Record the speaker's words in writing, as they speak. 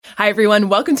Hi, everyone.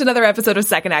 Welcome to another episode of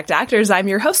Second Act Actors. I'm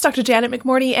your host, Dr. Janet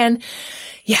McMorty, and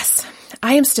yes,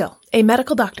 I am still a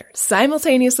medical doctor,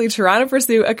 simultaneously trying to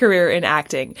pursue a career in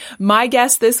acting. My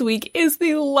guest this week is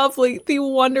the lovely, the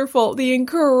wonderful, the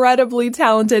incredibly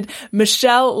talented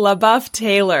Michelle LeBoeuf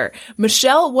Taylor.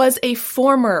 Michelle was a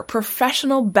former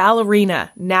professional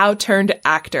ballerina, now turned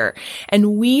actor,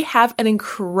 and we have an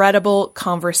incredible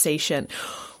conversation.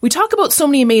 We talk about so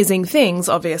many amazing things,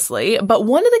 obviously, but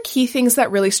one of the key things that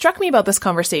really struck me about this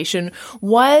conversation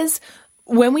was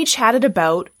when we chatted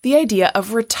about the idea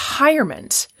of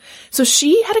retirement. So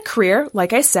she had a career,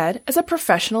 like I said, as a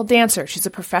professional dancer. She's a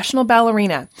professional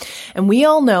ballerina. And we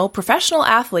all know professional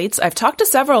athletes, I've talked to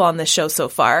several on this show so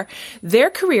far, their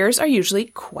careers are usually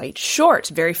quite short,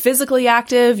 very physically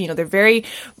active.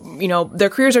 Their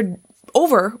careers are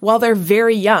over while they're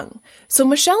very young. So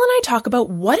Michelle and I talk about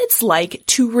what it's like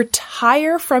to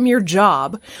retire from your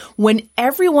job when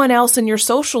everyone else in your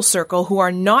social circle who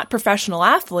are not professional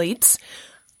athletes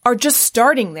are just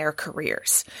starting their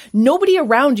careers. Nobody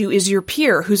around you is your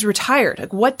peer who's retired.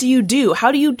 Like, what do you do?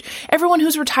 Everyone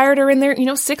who's retired are in their,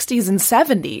 60s and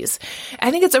 70s.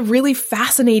 I think it's a really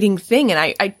fascinating thing.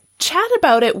 And I chat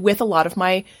about it with a lot of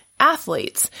my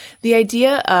athletes. The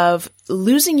idea of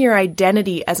losing your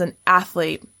identity as an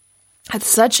athlete at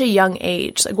such a young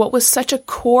age, like what was such a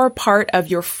core part of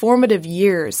your formative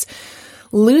years,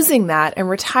 losing that and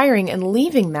retiring and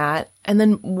leaving that. And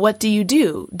then what do you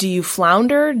do? Do you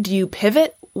flounder? Do you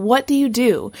pivot? What do you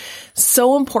do?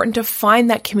 So important to find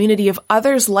that community of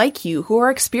others like you who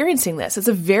are experiencing this. It's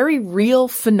a very real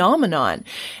phenomenon.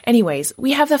 Anyways,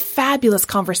 we have a fabulous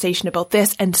conversation about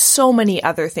this and so many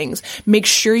other things. Make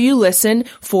sure you listen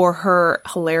for her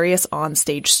hilarious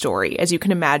onstage story. As you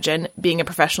can imagine, being a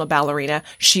professional ballerina,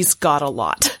 she's got a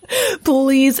lot.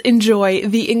 Please enjoy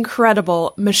the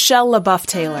incredible Michelle LeBoeuf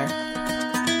Taylor.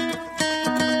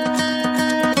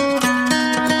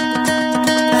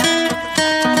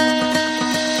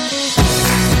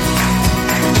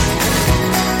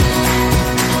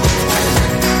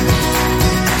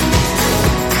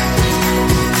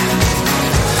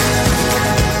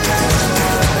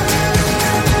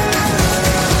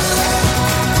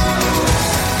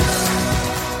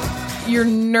 Your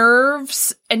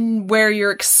nerves and where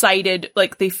you're excited,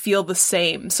 like they feel the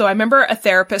same. So I remember a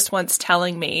therapist once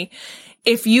telling me,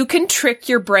 if you can trick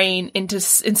your brain into,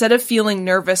 instead of feeling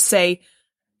nervous, say,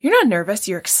 you're not nervous,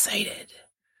 you're excited,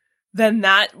 then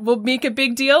that will make a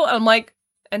big deal. I'm like,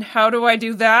 and how do I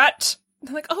do that?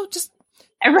 I'm like, oh, just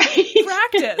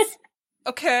practice.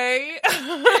 Okay.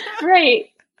 Right.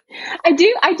 I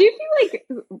do feel like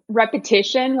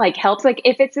repetition helps. Like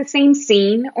if it's the same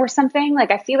scene or something,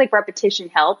 I feel like repetition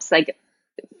helps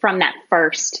from that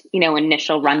first,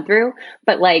 initial run through.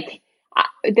 But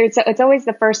it's always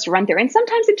the first run through. And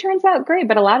sometimes it turns out great,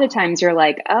 but a lot of times you're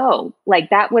like, oh,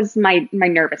 that was my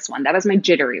nervous one. That was my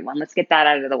jittery one. Let's get that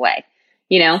out of the way.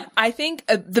 I think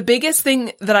the biggest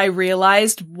thing that I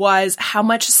realized was how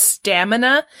much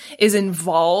stamina is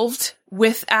involved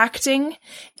with acting.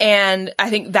 And I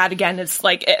think that again, it's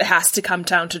it has to come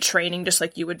down to training, just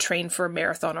like you would train for a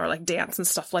marathon or dance and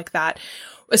stuff like that.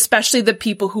 Especially the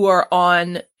people who are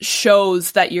on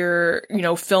shows that you're,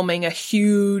 filming a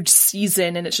huge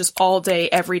season and it's just all day,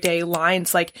 everyday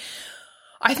lines.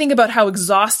 I think about how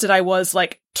exhausted I was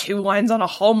 2 lines on a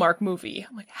Hallmark movie.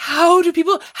 I'm like, how do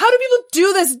people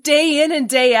do this day in and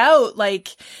day out?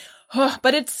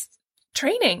 But it's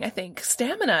training, I think,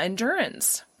 stamina,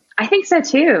 endurance. I think so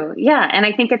too. Yeah. And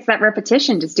I think it's that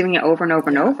repetition, just doing it over and over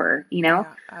and over, Yeah,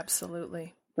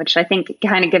 absolutely. Which I think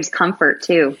kind of gives comfort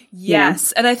too.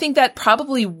 Yes. And I think that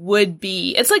probably would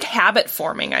be, it's like habit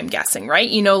forming, I'm guessing, right?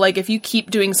 If you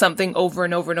keep doing something over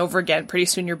and over and over again, pretty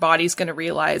soon your body's going to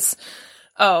realize,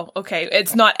 oh, okay,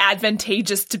 it's not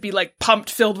advantageous to be pumped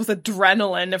filled with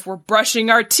adrenaline if we're brushing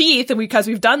our teeth and because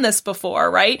we've done this before,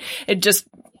 right? It'd just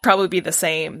probably be the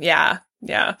same. Yeah.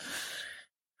 Yeah.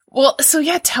 Well, so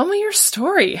yeah, tell me your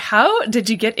story. How did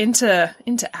you get into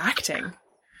acting?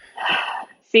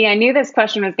 See, I knew this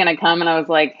question was going to come and I was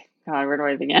like, God, where do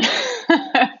I begin?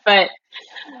 But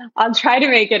I'll try to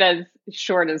make it as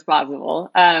short as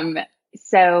possible.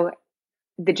 So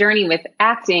the journey with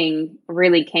acting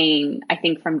really came, I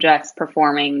think, from just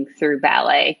performing through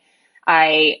ballet.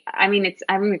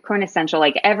 I'm quintessential,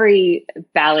 every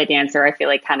ballet dancer, I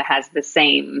feel kind of has the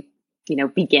same,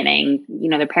 beginning.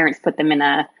 Their parents put them in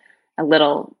a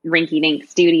little rinky-dink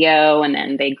studio and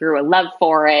then they grew a love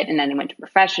for it and then they went to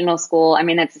professional school.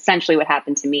 That's essentially what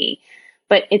happened to me.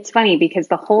 But it's funny because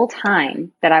the whole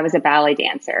time that I was a ballet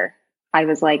dancer, I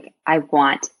was like, I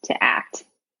want to act.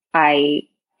 I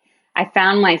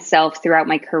found myself throughout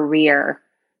my career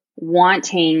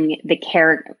wanting the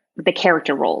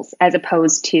character roles as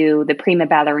opposed to the prima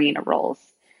ballerina roles.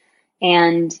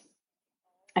 And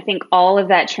I think all of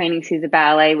that training through the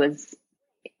ballet was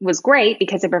great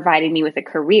because it provided me with a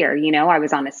career. You know, I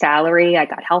was on a salary, I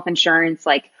got health insurance,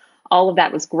 like all of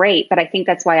that was great. But I think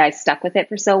that's why I stuck with it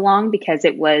for so long, because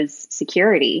it was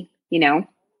security, you know,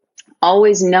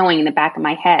 always knowing in the back of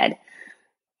my head,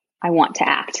 I want to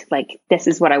act, like this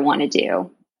is what I want to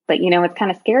do. But, you know, it's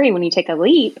kind of scary when you take a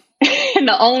leap and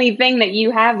the only thing that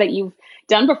you have that you've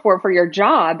done before for your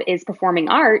job is performing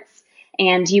arts,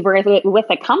 and you were with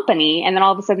a company, and then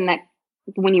all of a sudden that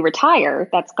when you retire,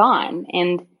 that's gone.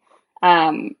 And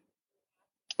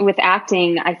with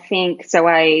acting, I think,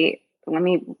 let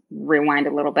me rewind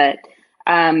a little bit.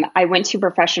 I went to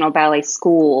professional ballet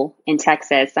school in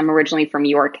Texas. I'm originally from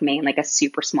York, Maine, like a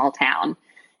super small town.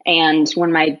 And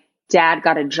when my dad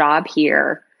got a job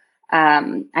here,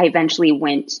 I eventually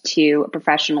went to a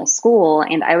professional school,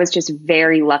 and I was just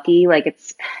very lucky. Like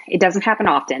it doesn't happen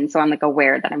often. So I'm like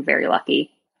aware that I'm very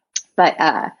lucky.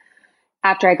 But,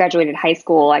 after I graduated high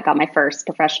school, I got my first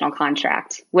professional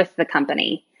contract with the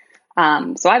company.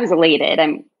 So I was elated.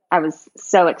 I was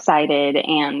so excited,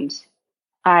 and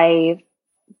I,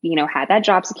 you know, had that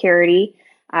job security.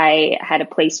 I had a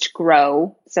place to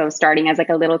grow. So starting as like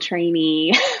a little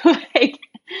trainee, like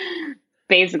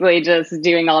basically just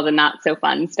doing all the not so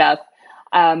fun stuff.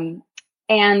 And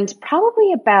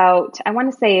probably about, I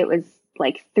want to say it was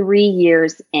like 3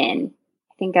 years in.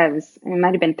 It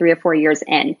might have been 3 or 4 years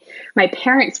in. My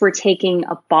parents were taking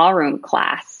a ballroom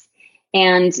class,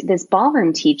 and this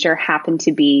ballroom teacher happened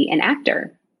to be an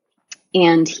actor,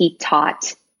 and he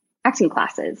taught acting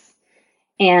classes.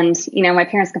 And, you know, my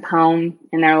parents come home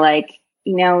and they're like,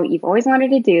 you know, you've always wanted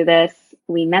to do this.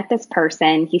 We met this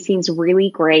person. He seems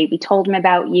really great. We told him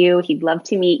about you. He'd love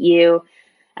to meet you.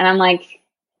 And I'm like,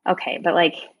 okay, but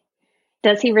like,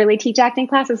 does he really teach acting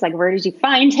classes? Like, where did you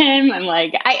find him? I'm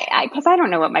like, because I don't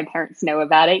know what my parents know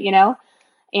about it, you know?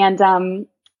 And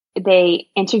they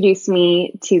introduced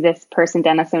me to this person,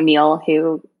 Dennis O'Neill,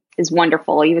 who is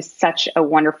wonderful. He was such a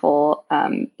wonderful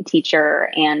teacher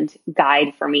and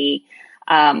guide for me.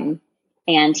 And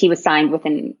he was signed with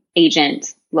an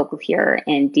agent local here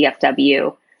in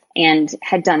DFW and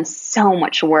had done so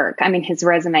much work. I mean, his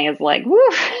resume is like, woo.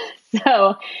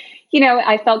 So, you know,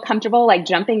 I felt comfortable like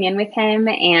jumping in with him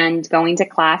and going to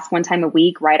class one time a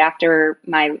week right after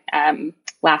my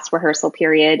last rehearsal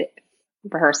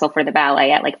for the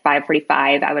ballet at like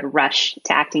 5:45. I would rush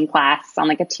to acting class on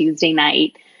like a Tuesday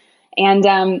night.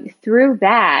 And through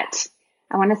that,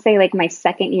 I want to say like my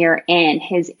second year in,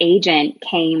 his agent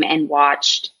came and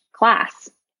watched class,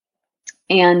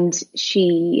 and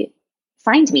she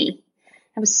signed me.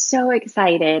 I was so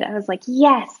excited. I was like,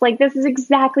 yes, like this is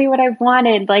exactly what I've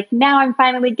wanted. Like now I'm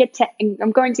finally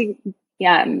I'm going to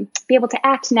be able to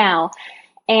act now.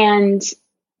 And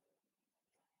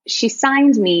she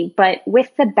signed me, but with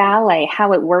the ballet,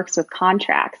 how it works with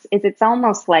contracts is it's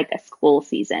almost like a school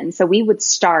season. So we would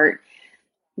start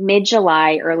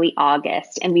mid-July, early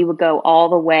August, and we would go all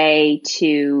the way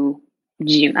to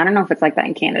June. I don't know if it's like that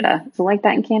in Canada. Is it like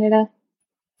that in Canada?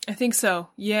 I think so.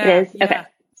 Yeah. It is? Yeah. Okay.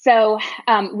 So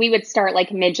we would start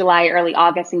like mid-July, early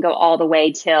August and go all the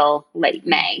way till late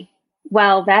May.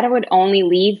 Well, that would only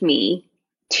leave me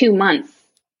 2 months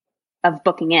of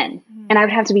booking in. And I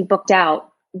would have to be booked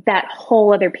out that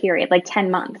whole other period, like 10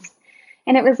 months.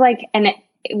 And it was like,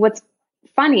 what's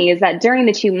funny is that during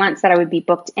the 2 months that I would be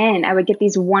booked in, I would get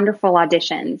these wonderful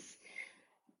auditions.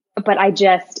 But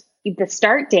the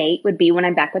start date would be when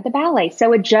I'm back with the ballet.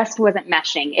 So it just wasn't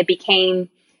meshing. It became,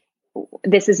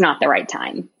 this is not the right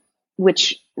time,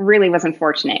 which really was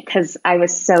unfortunate because I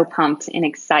was so pumped and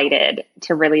excited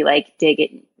to really like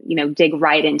dig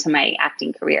right into my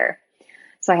acting career.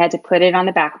 So I had to put it on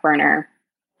the back burner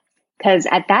because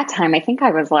at that time, I think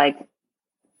I was like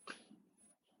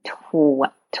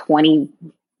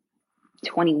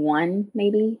 21,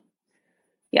 maybe.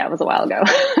 Yeah, it was a while ago.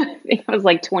 I think I was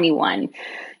like 21.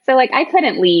 So like I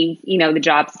couldn't leave, the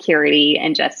job security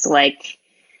and just like,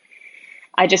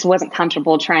 I just wasn't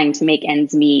comfortable trying to make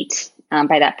ends meet.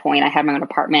 By that point, I had my own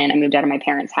apartment. I moved out of my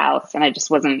parents' house and I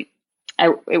just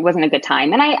it wasn't a good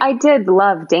time. And I did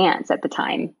love dance at the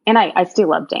time. And I still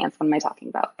love dance. What am I talking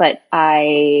about? But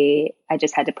I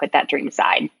just had to put that dream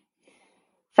aside.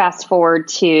 Fast forward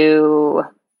to,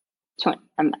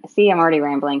 I'm already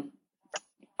rambling.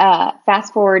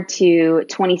 Fast forward to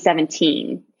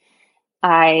 2017.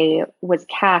 I was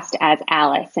cast as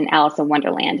Alice in Alice in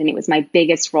Wonderland, and it was my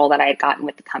biggest role that I had gotten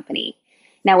with the company.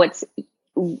 Now, it's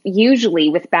usually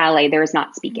with ballet, there is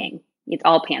not speaking. It's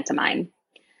all pantomime.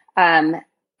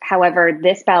 However,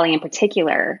 this ballet in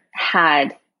particular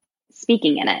had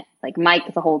speaking in it, like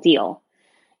Mike, the whole deal.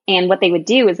 And what they would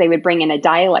do is they would bring in a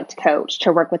dialect coach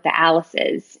to work with the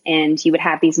Alices, and you would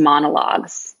have these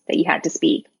monologues that you had to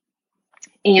speak.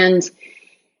 And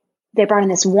they brought in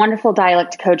this wonderful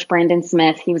dialect coach, Brandon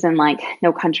Smith. He was in like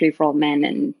No Country for Old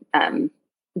Men and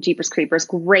Jeepers Creepers.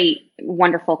 Great,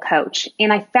 wonderful coach.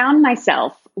 And I found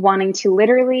myself wanting to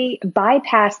literally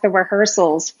bypass the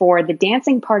rehearsals for the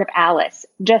dancing part of Alice,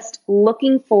 just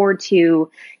looking forward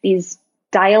to these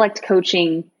dialect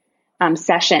coaching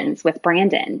sessions with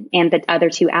Brandon and the other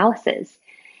two Alices.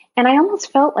 And I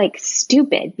almost felt like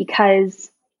stupid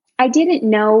because I didn't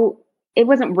know, it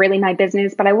wasn't really my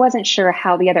business, but I wasn't sure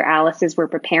how the other Alices were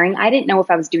preparing. I didn't know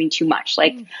if I was doing too much.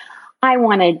 Like I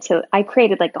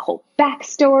created like a whole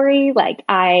backstory. Like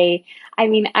I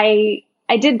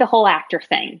did the whole actor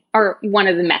thing, or one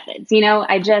of the methods,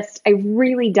 I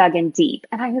really dug in deep,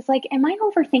 and I was like, am I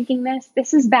overthinking this?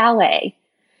 This is ballet.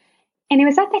 And it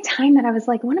was at that time that I was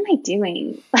like, what am I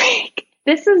doing? Like,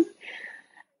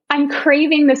 I'm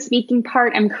craving the speaking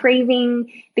part. I'm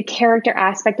craving the character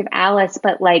aspect of Alice,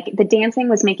 but like the dancing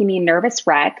was making me a nervous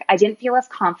wreck. I didn't feel as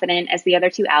confident as the other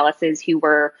two Alices who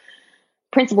were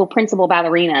principal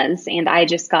ballerinas, and I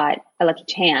just got a lucky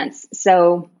chance.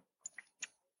 So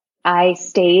I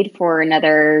stayed for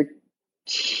another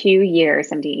 2 years,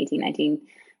 17, 18, 19,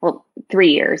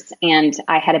 3 years. And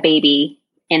I had a baby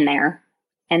in there.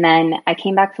 And then I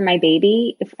came back from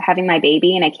having my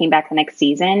baby, and I came back the next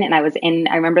season, and I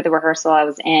remember the rehearsal I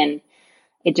was in,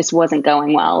 it just wasn't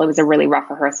going well. It was a really rough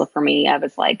rehearsal for me. I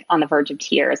was like on the verge of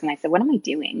tears, and I said, what am I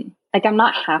doing? Like, I'm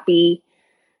not happy.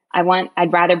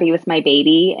 I'd rather be with my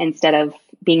baby instead of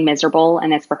being miserable in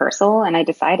this rehearsal. And I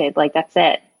decided, like, that's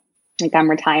it. Like, I'm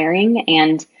retiring,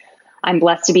 and I'm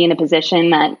blessed to be in a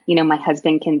position that, my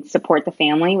husband can support the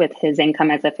family with his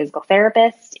income as a physical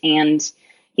therapist. And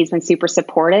he's been super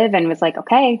supportive and was like,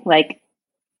 okay, like,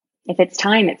 if it's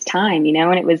time, it's time,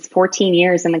 and it was 14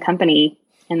 years in the company,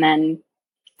 and then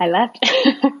I left.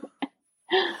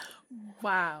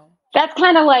 Wow. That's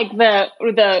kind of like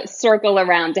the circle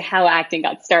around to how acting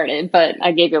got started, but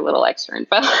I gave you a little extra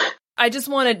info. I just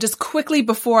want to just quickly,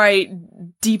 before I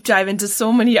deep dive into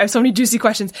I have so many juicy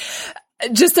questions,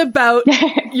 just about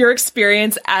your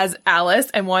experience as Alice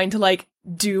and wanting to like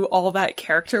do all that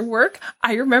character work.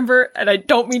 I remember, and I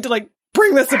don't mean to like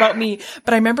bring this about me,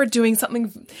 but I remember doing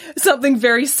something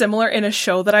very similar in a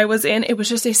show that I was in. It was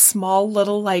just a small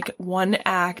little like one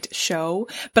act show,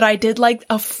 but I did like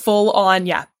a full on,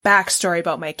 backstory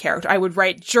about my character. I would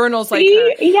write journals like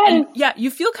her. Yes. And you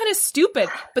feel kind of stupid,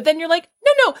 but then you're like,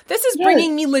 no, this is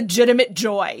bringing me legitimate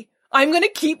joy. I'm going to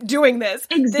keep doing this.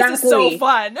 Exactly. This is so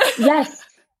fun. Yes.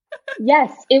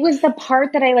 It was the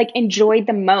part that I like enjoyed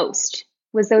the most,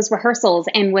 was those rehearsals,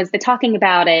 and was the talking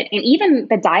about it, and even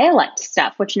the dialect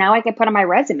stuff, which now I could put on my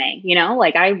resume,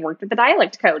 like I worked with the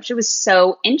dialect coach. It was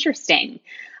so interesting.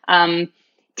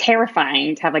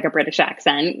 Terrifying to have like a British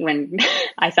accent when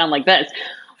I sound like this.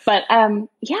 But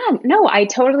I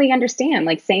totally understand.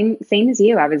 Like same as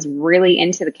you. I was really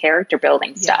into the character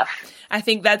building stuff. I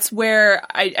think that's where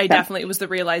I definitely, it was the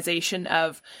realization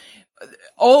of,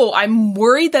 I'm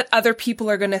worried that other people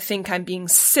are going to think I'm being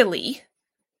silly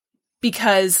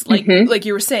because like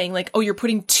you were saying, like, you're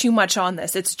putting too much on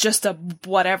this. It's just a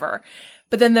whatever.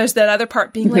 But then there's that other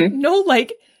part being like, no,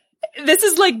 like this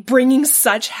is like bringing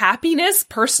such happiness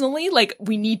personally. Like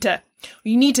we need to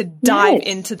dive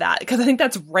into that, because I think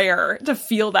that's rare to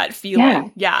feel that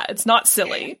feeling. Yeah, it's not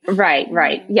silly. Right.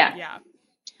 Yeah.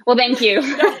 Well, thank you.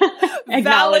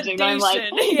 Acknowledging that I'm like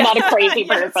not a crazy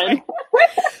person. Right.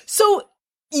 So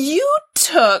you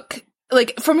took,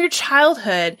 like, from your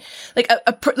childhood, like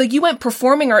like you went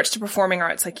performing arts to performing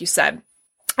arts, like you said.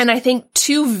 And I think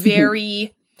two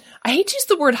very, I hate to use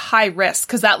the word high risk,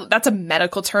 because that's a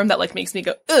medical term that like makes me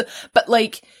go, ugh.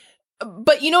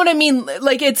 But you know what I mean?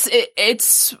 Like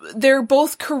they're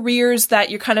both careers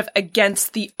that you're kind of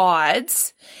against the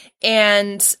odds.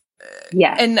 And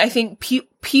and I think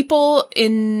people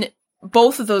in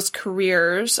both of those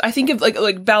careers, I think of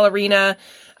like ballerina,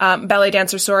 ballet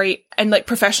dancer, and like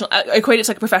professional, equate it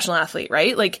to like a professional athlete,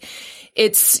 right? Like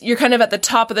you're kind of at the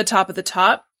top of the top of the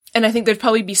top. And I think there'd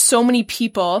probably be so many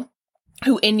people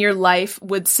who in your life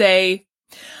would say,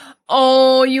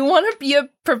 oh, you want to be a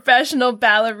professional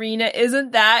ballerina?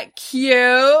 Isn't that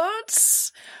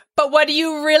cute? But what do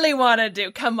you really want to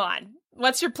do? Come on.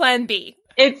 What's your plan B?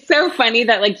 It's so funny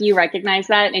that like you recognize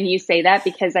that and you say that,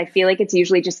 because I feel like it's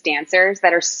usually just dancers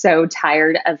that are so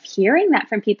tired of hearing that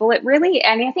from people.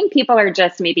 I think people are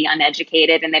just maybe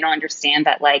uneducated and they don't understand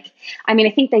that. Like, I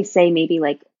think they say maybe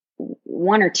like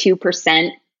 1 or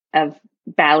 2% of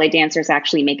ballet dancers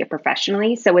actually make it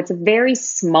professionally. So it's a very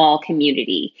small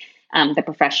community, the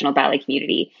professional ballet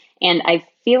community. And I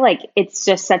feel like it's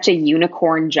just such a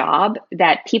unicorn job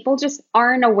that people just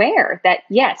aren't aware that,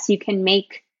 yes, you can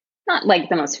make not like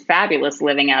the most fabulous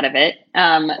living out of it,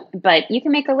 but you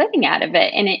can make a living out of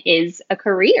it. And it is a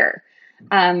career.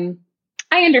 I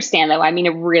understand, though. I mean,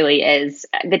 it really is.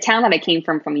 The town that I came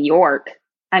from York,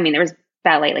 I mean, there was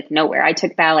ballet like nowhere. I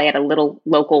took ballet at a little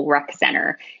local rec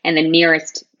center, and the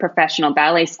nearest professional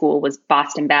ballet school was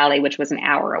Boston Ballet, which was an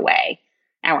hour away,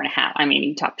 hour and a half. I mean,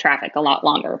 you talk traffic a lot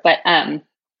longer. But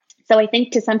so I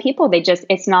think to some people,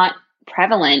 it's not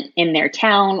prevalent in their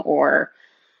town or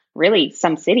really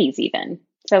some cities even.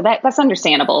 So that's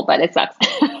understandable, but it sucks.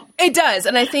 It does.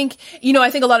 And I think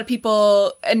a lot of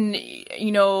people, and,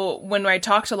 when I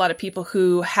talk to a lot of people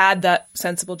who had that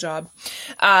sensible job,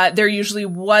 there usually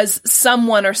was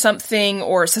someone or something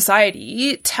or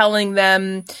society telling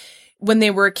them when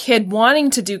they were a kid wanting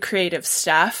to do creative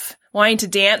stuff, wanting to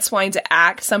dance, wanting to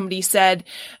act. Somebody said,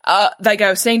 like I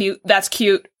was saying to you, that's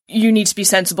cute. You need to be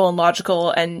sensible and logical.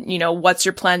 And, what's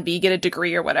your plan B? Get a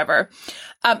degree or whatever.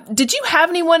 Did you have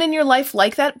anyone in your life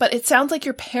like that? But it sounds like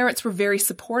your parents were very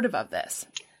supportive of this.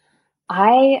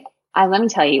 I let me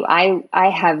tell you, I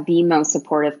have the most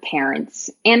supportive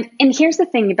parents. And here's the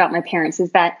thing about my parents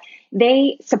is that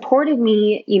they supported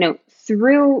me,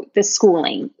 through the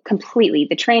schooling completely,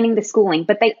 the training, the schooling,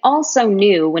 but they also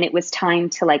knew when it was time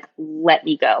to like, let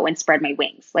me go and spread my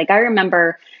wings. Like I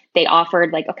remember they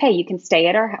offered like, okay, you can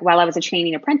stay while I was a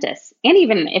training apprentice. And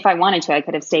even if I wanted to, I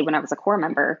could have stayed when I was a core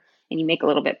member and you make a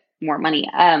little bit more money.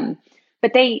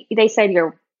 But they said,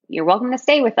 you're welcome to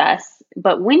stay with us.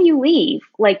 But when you leave,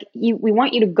 like we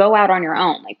want you to go out on your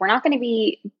own. Like we're not going to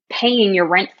be paying your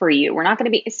rent for you. We're not going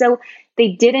to be. So they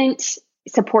didn't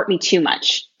support me too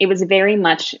much. It was very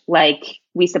much like,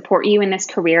 we support you in this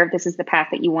career. This is the path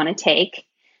that you want to take,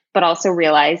 but also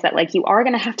realize that like you are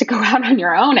going to have to go out on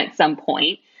your own at some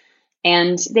point.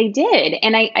 And they did.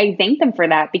 And I thank them for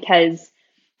that because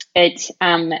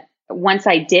once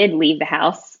I did leave the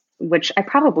house, which I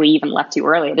probably even left too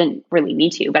early, I didn't really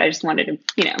need to, but I just wanted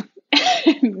to,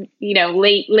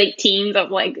 late teens of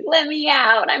like, let me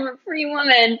out. I'm a free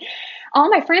woman. All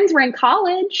my friends were in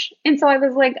college. And so I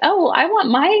was like, oh, I want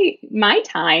my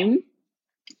time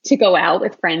to go out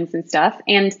with friends and stuff.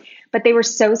 But they were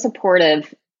so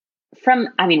supportive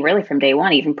really from day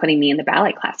one, even putting me in the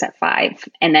ballet class at 5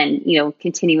 and then,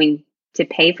 continuing to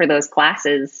pay for those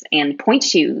classes and point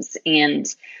shoes and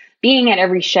being at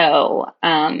every show.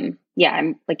 I'm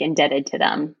like indebted to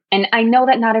them. And I know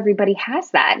that not everybody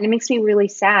has that. And it makes me really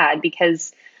sad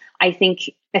because I think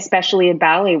especially a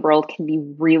ballet world can be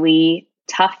really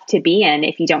tough to be in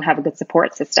if you don't have a good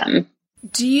support system.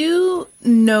 Do you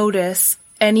notice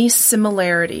any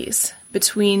similarities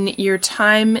between your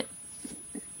time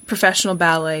professional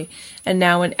ballet and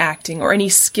now in acting, or any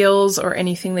skills or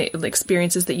anything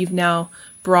experiences that you've now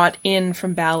brought in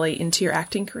from ballet into your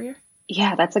acting career?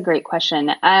 Yeah, that's a great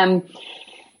question. I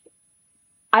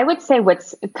would say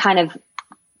what's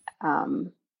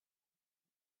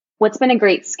been a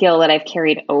great skill that I've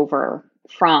carried over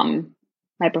from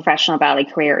my professional ballet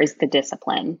career is the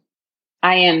discipline.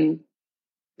 I am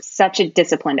such a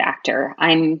disciplined actor.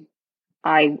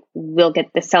 I will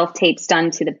get the self-tapes done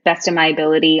to the best of my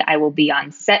ability. I will be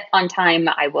on set on time.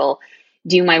 I will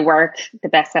do my work the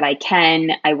best that I can.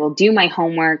 I will do my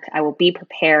homework. I will be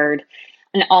prepared.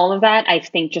 And all of that, I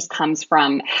think, just comes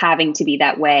from having to be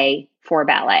that way for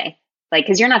ballet. Like,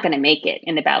 because you're not going to make it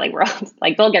in the ballet world.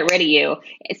 Like, they'll get rid of you.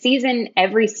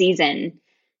 Every season,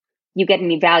 you get an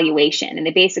evaluation. And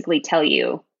they basically tell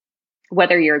you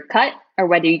whether you're cut or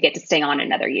whether you get to stay on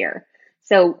another year.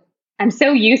 So I'm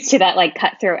so used to that like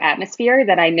cutthroat atmosphere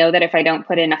that I know that if I don't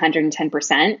put in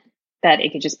 110%, that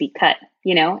it could just be cut,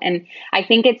 and I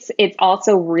think it's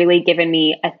also really given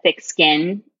me a thick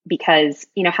skin because,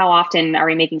 how often are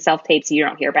we making self-tapes you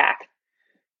don't hear back?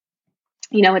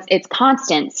 It's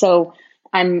constant. So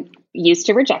I'm used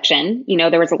to rejection.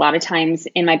 There was a lot of times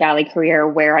in my ballet career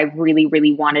where I really,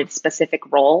 really wanted a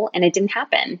specific role and it didn't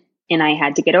happen. And I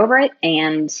had to get over it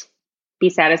and be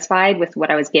satisfied with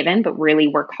what I was given, but really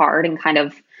work hard and kind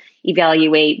of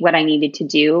evaluate what I needed to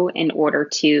do in order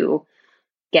to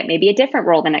get maybe a different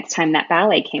role the next time that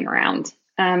ballet came around.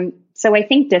 So I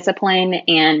think discipline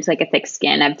and like a thick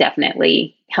skin have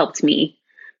definitely helped me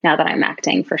now that I'm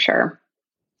acting for sure.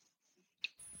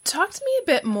 Talk to me a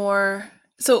bit more.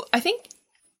 So I think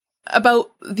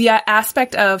about the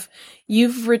aspect of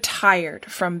you've retired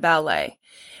from ballet.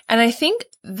 And I think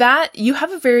that you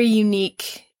have a very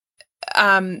unique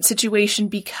situation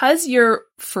because you're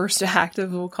first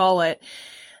active, we'll call it.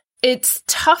 It's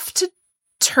tough to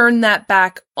turn that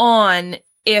back on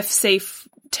if, say,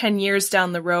 10 years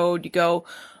down the road, you go,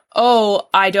 oh,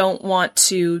 I don't want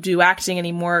to do acting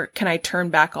anymore. Can I turn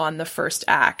back on the first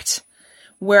act?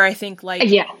 Where I think, like,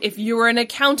 if you were an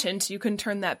accountant, you can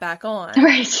turn that back on.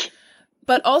 Right.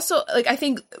 But also, like, I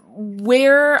think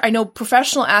where I know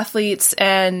professional athletes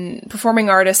and performing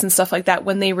artists and stuff like that,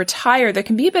 when they retire, there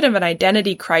can be a bit of an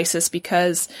identity crisis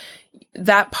because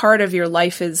that part of your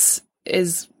life is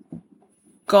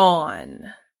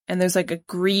gone. And there's like a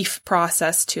grief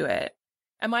process to it.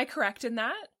 Am I correct in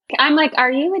that? I'm like,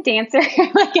 are you a dancer?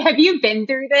 Like, have you been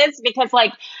through this? Because,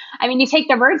 like, I mean, you take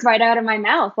the words right out of my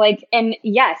mouth. Like, and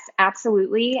yes,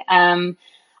 absolutely. I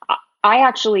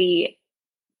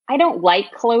don't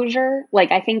like closure.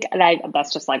 Like, I think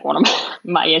that's just like one of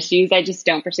my issues. I just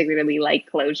don't particularly like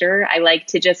closure. I like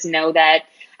to just know that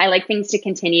I like things to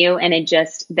continue, and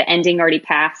the ending already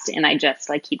passed, and I just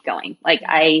like keep going. Like,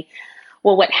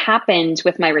 what happened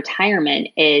with my retirement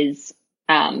is,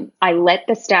 I let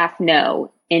the staff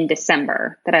know in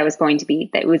December that it was going to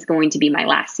be my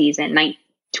last season.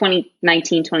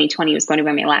 2019, 2020 was going to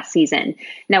be my last season.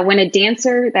 Now, when a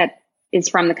dancer that is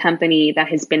from the company that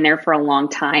has been there for a long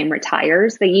time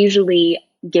retires, they usually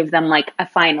give them like a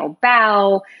final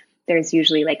bow. There's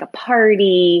usually like a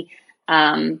party.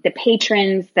 The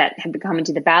patrons that have been coming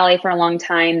to the ballet for a long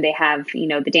time, they have,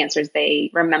 the dancers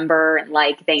they remember and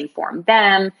like, they inform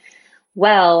them.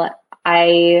 Well,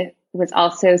 I was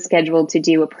also scheduled to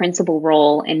do a principal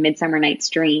role in Midsummer Night's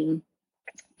Dream.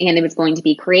 And it was going to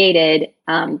be created,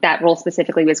 that role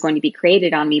specifically was going to be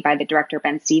created on me by the director,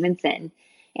 Ben Stevenson.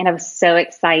 And I was so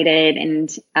excited.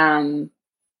 And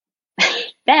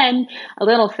then a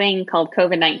little thing called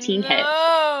COVID-19 hit.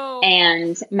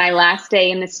 And my last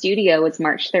day in the studio was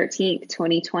March 13th,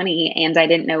 2020. And I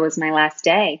didn't know it was my last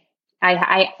day.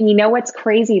 What's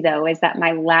crazy though, is that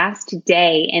my last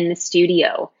day in the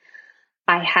studio,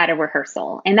 I had a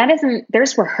rehearsal, and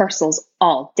there's rehearsals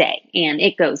all day, and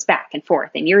it goes back and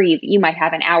forth, and you might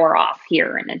have an hour off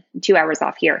here and 2 hours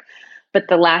off here. But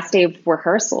the last day of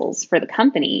rehearsals for the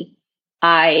company,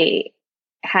 I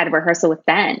had a rehearsal with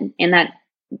Ben, and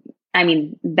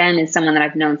Ben is someone that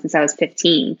I've known since I was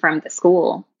 15 from the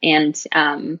school. And,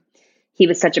 he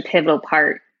was such a pivotal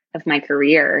part of my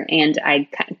career, and I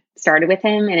kind of started with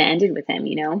him and it ended with him,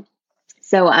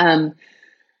 So,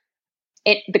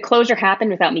 the closure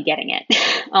happened without me getting it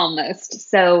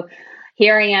almost. So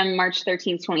here I am, March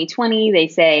 13th, 2020. They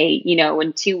say,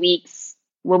 in 2 weeks,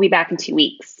 we'll be back in 2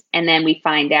 weeks. And then we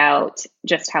find out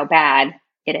just how bad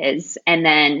it is. And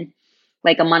then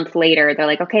like a month later, they're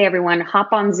like, okay, everyone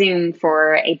hop on Zoom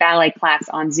for a ballet class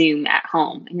on Zoom at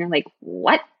home. And you're like,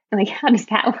 what? Like, how does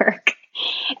that work?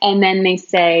 And then they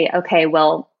say, okay,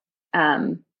 well,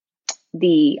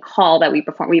 the hall that we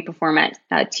perform at,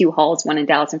 two halls, one in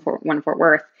Dallas and one in Fort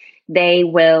Worth. They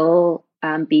are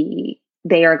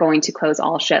going to close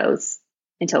all shows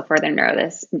until further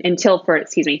notice.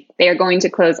 They are going to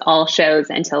close all shows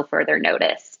until further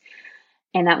notice.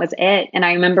 And that was it. And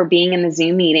I remember being in the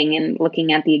Zoom meeting and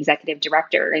looking at the executive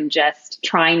director and just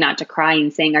trying not to cry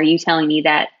and saying, are you telling me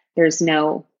that there's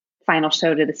no final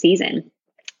show to the season?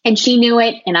 And she knew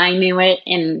it, and I knew it.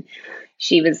 And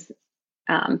she was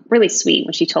really sweet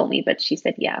when she told me, but she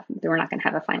said, yeah, we're not going to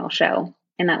have a final show.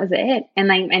 And that was it.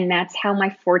 And that's how my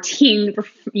 14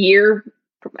 year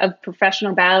of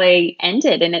professional ballet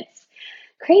ended. And it's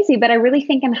crazy, but I really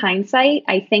think in hindsight,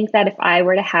 I think that if I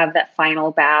were to have that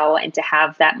final bow and to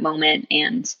have that moment,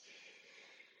 and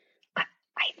I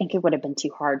think it would have been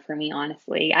too hard for me,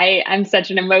 honestly. I'm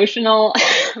such an emotional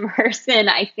person.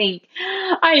 I think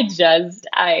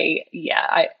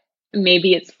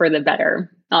maybe it's for the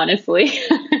better, honestly.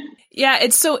 Yeah,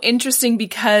 it's so interesting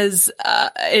because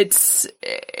it's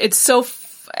so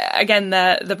again,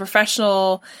 the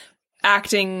professional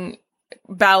acting,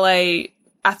 ballet,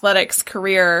 athletics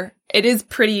career, it is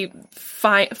pretty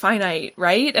finite,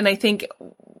 right? And I think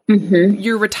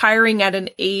you're retiring at an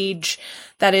age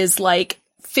that is like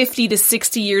 50 to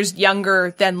 60 years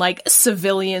younger than like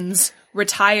civilians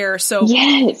retire. So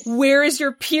yes. Where's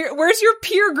your peer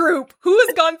group? Who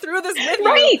has gone through this with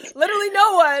right. you? Literally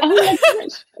no one. Oh my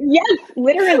gosh. Yes,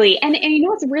 literally. And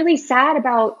what's really sad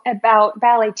about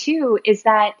ballet too is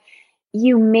that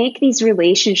you make these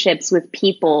relationships with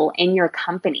people in your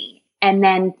company, and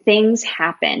then things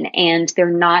happen and they're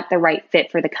not the right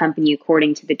fit for the company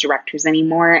according to the directors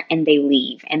anymore, and they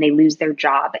leave and they lose their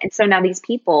job. And so now these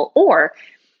people, or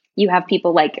you have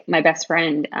people like my best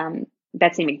friend,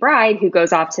 Betsy McBride, who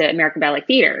goes off to American Ballet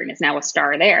Theater and is now a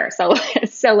star there.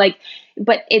 So like,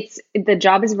 but the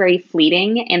job is very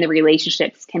fleeting, and the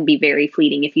relationships can be very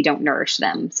fleeting if you don't nourish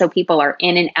them. So people are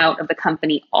in and out of the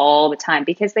company all the time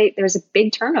because there's a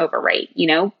big turnover rate,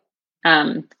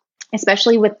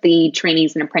 especially with the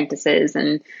trainees and apprentices.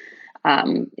 And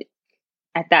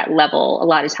at that level, a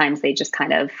lot of times they just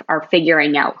kind of are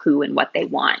figuring out who and what they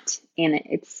want. And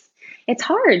it's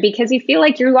hard because you feel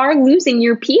like you are losing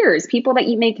your peers, people that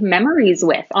you make memories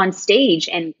with on stage.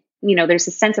 And, there's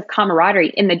a sense of camaraderie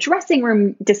in the dressing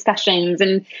room discussions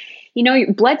and,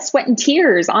 your blood, sweat, and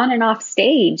tears on and off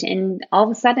stage. And all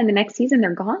of a sudden the next season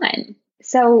they're gone.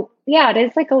 So yeah,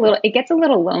 it gets a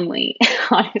little lonely,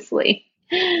 honestly.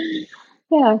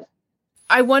 Yeah.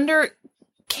 I wonder,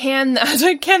 can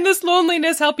this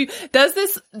loneliness help you? Does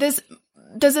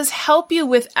this help you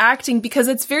with acting? Because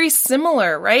it's very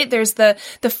similar, right? There's the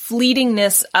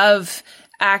fleetingness of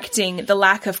acting, the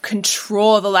lack of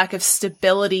control, the lack of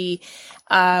stability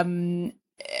in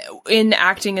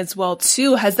acting as well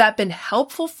too. Has that been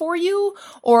helpful for you?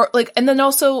 Or and then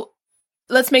also,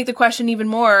 let's make the question even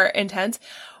more intense.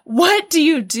 What do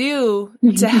you do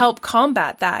to help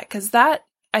combat that? Because that,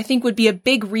 I think, would be a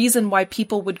big reason why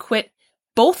people would quit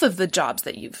both of the jobs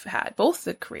that you've had, both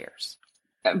the careers.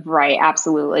 Right.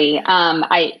 Absolutely.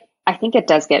 I think it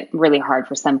does get really hard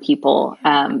for some people.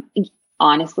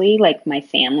 Honestly, like my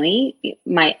family,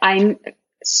 I'm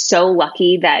so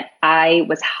lucky that I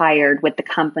was hired with the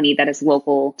company that is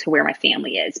local to where my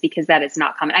family is, because that is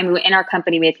not common. I mean, in our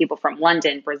company, we have people from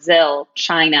London, Brazil,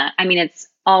 China. I mean, it's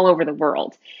all over the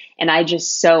world. And I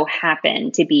just so happen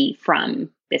to be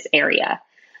from this area.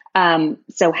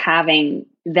 So having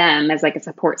them as like a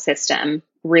support system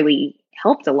really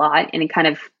helped a lot, and it kind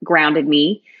of grounded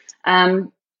me.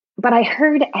 But I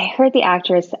heard the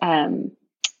actress,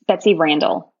 Betsy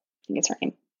Randall, I think it's her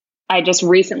name. I just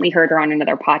recently heard her on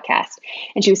another podcast,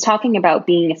 and she was talking about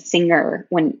being a singer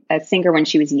when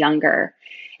she was younger.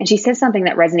 And she said something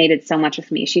that resonated so much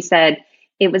with me. She said,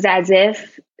 it was as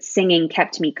if singing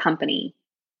kept me company.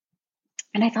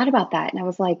 And I thought about that, and I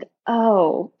was like,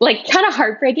 oh, like kind of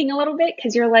heartbreaking a little bit,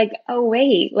 because you're like, oh,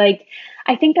 wait, like,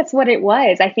 I think that's what it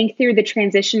was. I think through the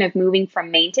transition of moving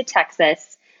from Maine to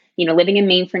Texas, living in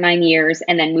Maine for 9 years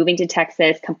and then moving to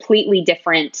Texas, completely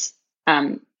different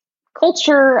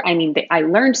culture. I mean, I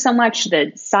learned so much,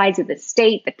 the size of the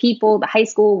state, the people, the high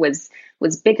school was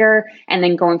bigger. And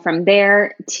then going from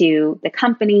there to the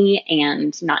company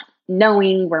and not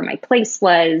knowing where my place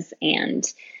was. And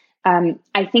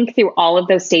I think through all of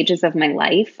those stages of my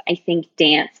life, I think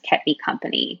dance kept me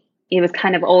company. It was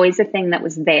kind of always a thing that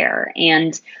was there,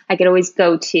 and I could always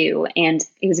go to, and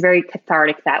it was very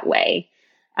cathartic that way.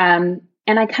 And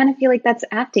I kind of feel like that's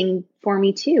acting for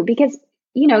me too, because,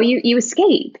 you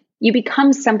escape, you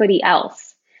become somebody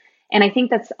else. And I think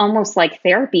that's almost like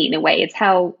therapy in a way. It's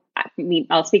how,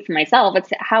 I'll speak for myself. It's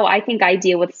how I think I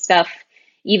deal with stuff,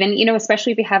 even,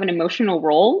 especially if you have an emotional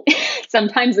role.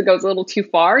 Sometimes it goes a little too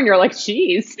far and you're like,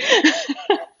 geez,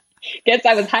 guess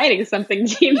I was hiding something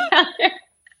deep down there.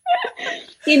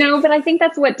 But I think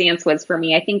that's what dance was for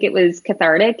me. I think it was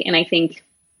cathartic. And I think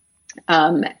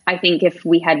if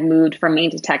we had moved from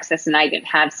Maine to Texas and I didn't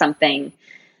have something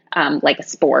like a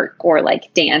sport or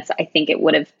like dance, I think it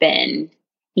would have been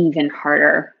even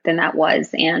harder than that was.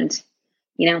 And,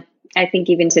 I think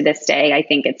even to this day, I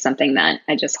think it's something that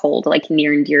I just hold like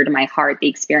near and dear to my heart, the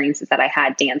experiences that I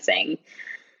had dancing.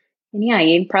 And yeah,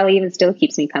 it probably even still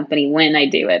keeps me company when I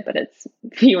do it, but it's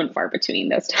few and far between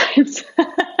those times.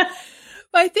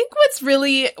 I think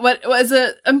what was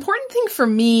an important thing for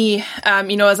me,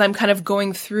 as I'm kind of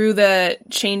going through the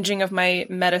changing of my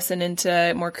medicine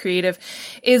into more creative,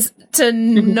 is to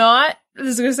not, this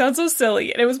is going to sound so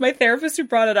silly, and it was my therapist who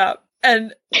brought it up.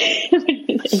 And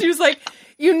she was like,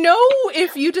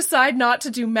 if you decide not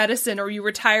to do medicine or you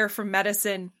retire from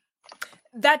medicine,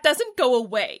 that doesn't go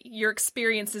away. Your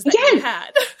experiences that you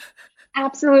had.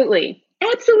 Absolutely.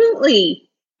 Absolutely.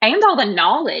 And all the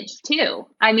knowledge too.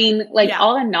 I mean,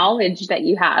 all the knowledge that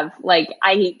you have,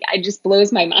 I just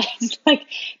blows my mind.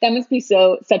 That must be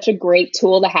such a great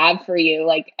tool to have for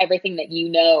you. Everything that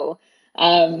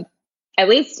at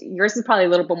least yours is probably a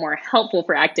little bit more helpful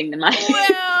for acting than mine.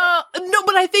 Well, no,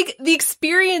 but I think the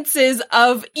experiences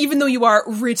of, even though you are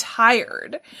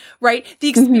retired, right? The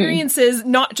experiences,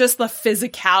 not just the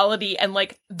physicality and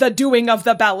the doing of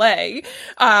the ballet,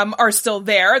 are still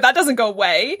there. That doesn't go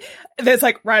away. There's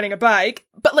riding a bike,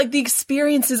 but the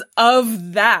experiences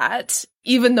of that,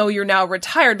 even though you're now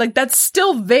retired, that's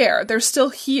still there. They're still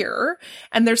here,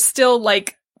 and they're still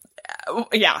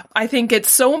Yeah, I think it's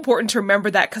so important to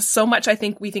remember that because so much I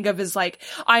think we think of as like,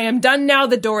 I am done now,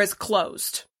 the door is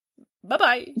closed.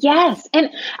 Bye-bye. Yes. And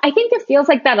I think it feels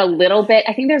like that a little bit.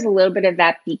 I think there's a little bit of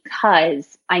that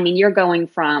because, I mean, you're going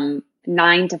from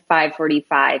 9 to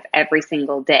 5:45 every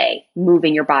single day,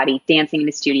 moving your body, dancing in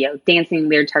the studio, dancing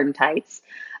leotard and tights,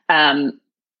 in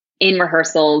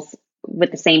rehearsals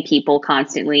with the same people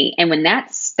constantly. And when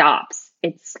that stops,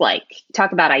 it's like,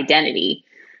 talk about identity.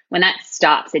 When that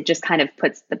stops, it just kind of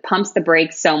pumps the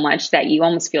brakes so much that you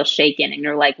almost feel shaken and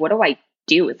you're like, what do I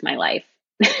do with my life?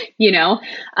 you know?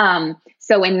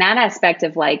 So in that aspect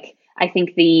of like, I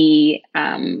think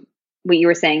what you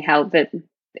were saying, how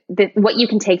what you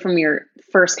can take from your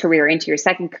first career into your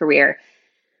second career.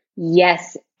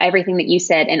 Yes. Everything that you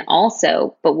said. And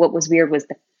also, but what was weird was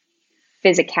the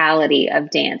physicality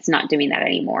of dance, not doing that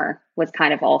anymore was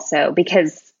kind of also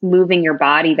because moving your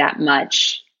body that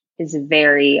much is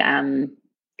very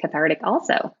cathartic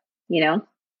also, you know?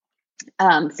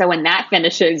 So when that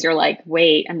finishes, you're like,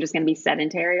 wait, I'm just going to be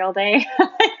sedentary all day.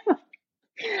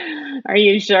 Are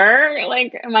you sure?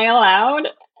 Like, am I allowed?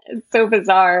 It's so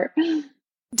bizarre.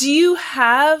 Do you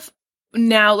have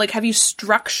now, like, have you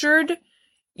structured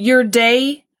your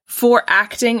day for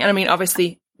acting? And I mean,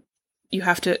 obviously you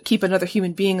have to keep another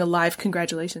human being alive.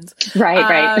 Congratulations.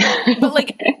 Right.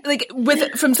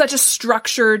 But from such a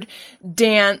structured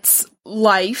dance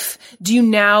life, do you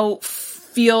now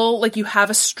feel like you have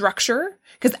a structure?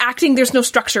 Because acting, there's no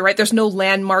structure, right? There's no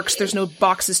landmarks. There's no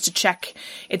boxes to check.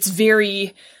 It's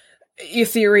very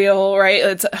ethereal, right?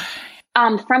 It's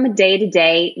from a day to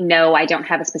day, no, I don't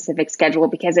have a specific schedule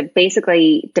because it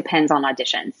basically depends on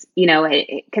auditions, you know,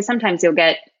 because sometimes you'll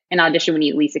get an audition when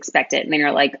you least expect it. And then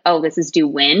you're like, oh, this is due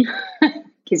when?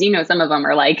 Because, you know, some of them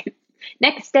are like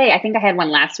next day. I think I had one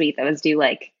last week that was due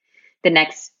like the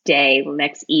next day,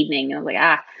 next evening. And I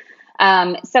was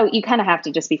like, so you kind of have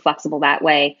to just be flexible that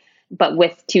way. But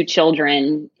with 2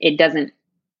 children, it doesn't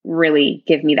really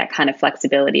give me that kind of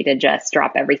flexibility to just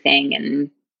drop everything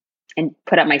and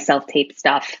put up my self-tape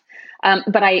stuff.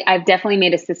 But I've definitely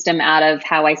made a system out of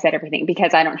how I set everything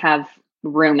because I don't have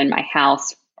room in my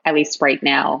house, at least right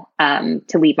now,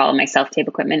 to leave all of my self-tape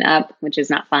equipment up, which is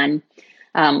not fun.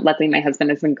 Luckily, my husband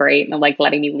has been great and like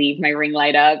letting me leave my ring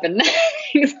light up and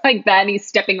things like that. And he's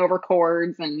stepping over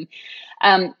cords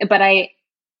but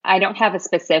I don't have a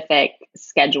specific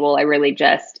schedule. I really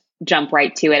just jump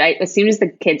right to it. As soon as the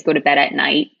kids go to bed at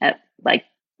night at like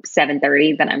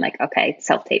 7:30, then I'm like, okay,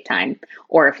 self-tape time.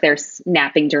 Or if they're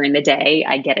napping during the day,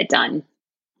 I get it done.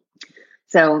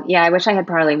 So yeah, I wish I had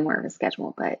probably more of a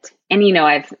schedule, and you know,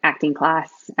 I have acting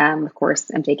class. Of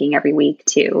course, I'm taking every week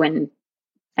too. And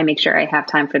I make sure I have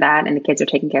time for that and the kids are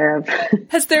taken care of.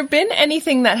 Has there been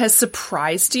anything that has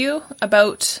surprised you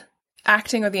about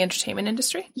acting or the entertainment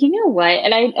industry? You know what?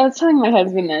 And I was telling my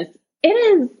husband this. It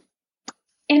is,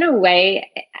 in a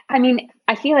way, I mean,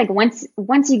 I feel like once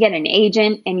you get an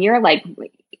agent and you're like,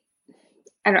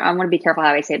 I want to be careful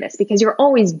how I say this because you're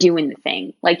always doing the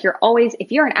thing. Like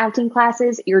if you're in acting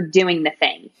classes, you're doing the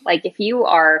thing. Like if you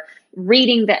are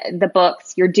reading the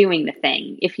books, you're doing the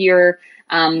thing. If you're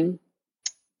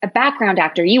a background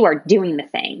actor, you are doing the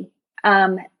thing.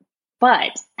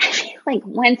 But I feel like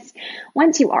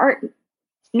once you are,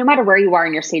 no matter where you are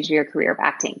in your stage of your career of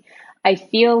acting, I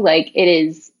feel like it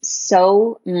is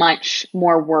so much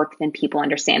more work than people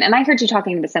understand. And I heard you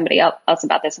talking to somebody else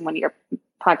about this in one of your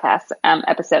podcast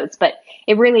episodes, but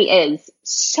it really is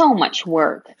so much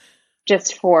work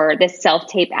just for this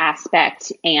self-tape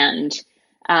aspect and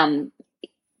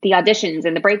the auditions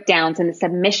and the breakdowns and the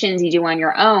submissions you do on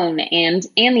your own and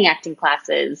the acting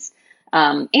classes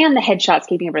and the headshots,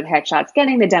 keeping up with the headshots,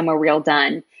 getting the demo reel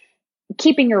done,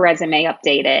 keeping your resume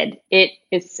updated. It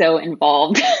is so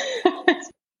involved.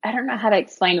 I don't know how to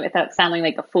explain it without sounding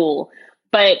like a fool,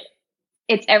 but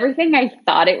it's everything I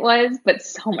thought it was, but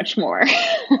so much more.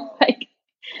 Like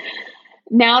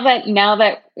now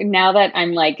that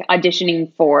I'm like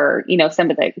auditioning for, you know,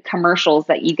 some of the commercials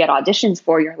that you get auditions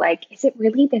for, you're like, is it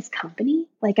really this company?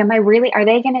 Like, are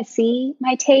they going to see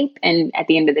my tape? And at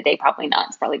the end of the day, probably not.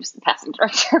 It's probably just the casting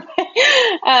director.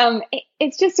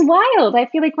 It's just wild. I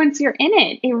feel like once you're in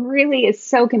it, it really is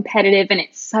so competitive and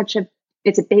it's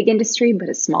a big industry, but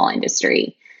a small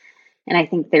industry. And I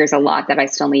think there's a lot that I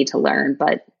still need to learn,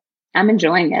 but I'm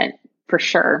enjoying it for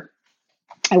sure.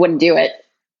 I wouldn't do it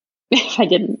if I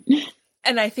didn't.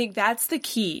 And I think that's the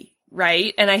key,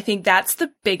 right? And I think that's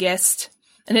the biggest,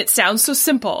 and it sounds so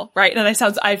simple, right? And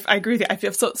I agree with you. I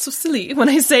feel so silly when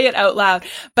I say it out loud,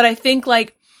 but I think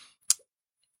like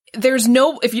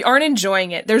if you aren't enjoying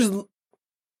it,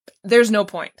 there's no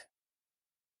point.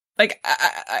 Like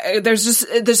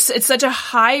it's such a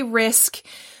high risk,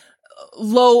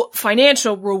 low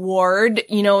financial reward.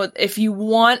 You know, if you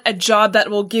want a job that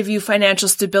will give you financial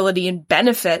stability and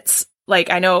benefits, like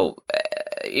I know,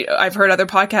 I've heard other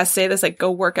podcasts say this, like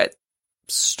go work at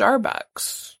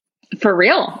Starbucks. For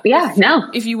real. Yeah, no.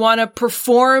 If you want to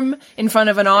perform in front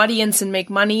of an audience and make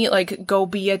money, like go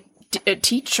be a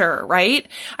teacher, right?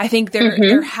 I think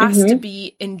there has to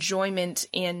be enjoyment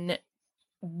in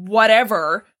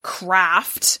whatever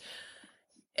craft.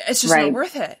 It's just not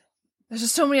worth it. There's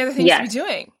just so many other things to be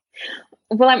doing.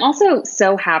 Well, I'm also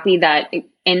so happy that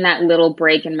in that little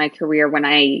break in my career, when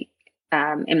I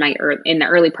in the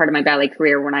early part of my ballet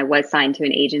career, when I was signed to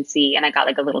an agency and I got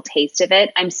like a little taste of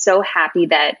it, I'm so happy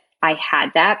that I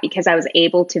had that, because I was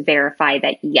able to verify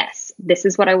that, yes, this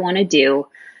is what I want to do.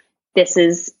 This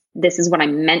is what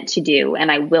I'm meant to do,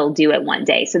 and I will do it one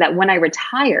day. So that when I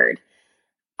retired,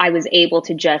 I was able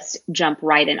to just jump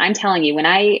right in. I'm telling you,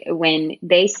 when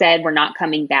they said we're not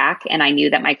coming back and I knew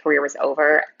that my career was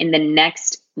over, in the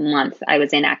next month I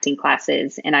was in acting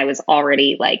classes and I was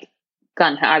already like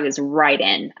I was right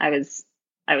in. I was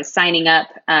signing up.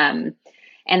 And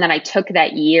then I took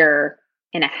that year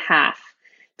and a half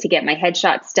to get my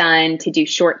headshots done, to do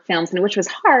short films, and which was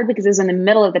hard because it was in the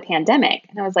middle of the pandemic.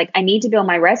 And I was like, I need to build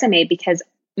my resume, because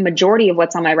majority of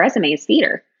what's on my resume is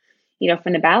theater, you know,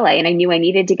 from the ballet. And I knew I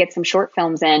needed to get some short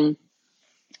films in,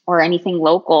 or anything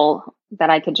local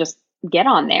that I could just get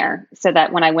on there, so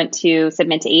that when I went to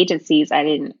submit to agencies, I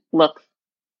didn't look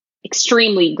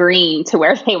extremely green to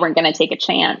where they weren't going to take a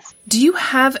chance. Do you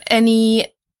have any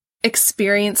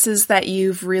experiences that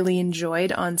you've really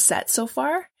enjoyed on set so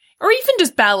far? Or even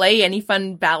just ballet, any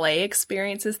fun ballet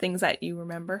experiences, things that you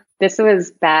remember? This was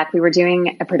back, we were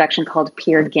doing a production called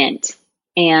Peer Gynt,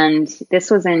 and this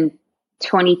was in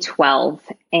 2012,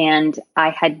 and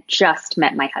I had just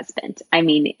met my husband. I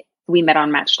mean, we met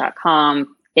on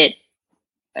Match.com.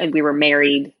 We were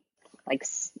married,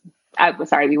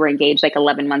 we were engaged like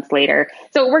 11 months later.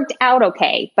 So it worked out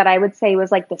okay. But I would say it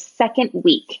was like the second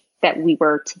week that we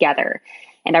were together,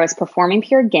 and I was performing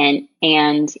Peer Gynt,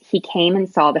 and he came and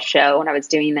saw the show, and I was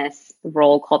doing this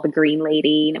role called the Green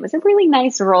Lady. And it was a really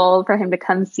nice role for him to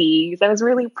come see, because I was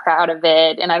really proud of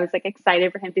it. And I was like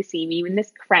excited for him to see me in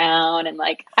this crown. And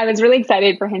like, I was really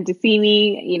excited for him to see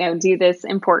me, you know, do this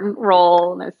important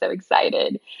role. And I was so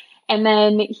excited. And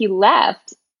then he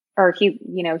left, or he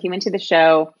went to the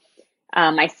show.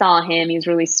 I saw him. He was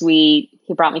really sweet.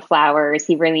 He brought me flowers.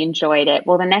 He really enjoyed it.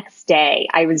 Well, the next day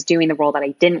I was doing the role that I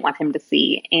didn't want him to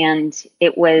see. And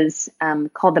it was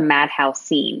called the Madhouse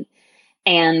Scene.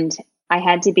 And I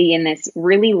had to be in this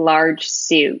really large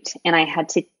suit, and I had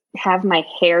to have my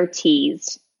hair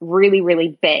teased really,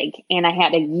 really big. And I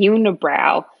had a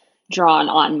unibrow drawn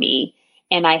on me.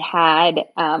 And I had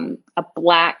a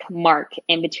black mark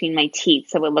in between my teeth.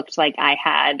 So it looked like I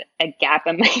had a gap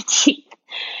in my teeth.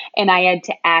 And I had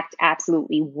to act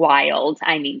absolutely wild.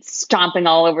 I mean, stomping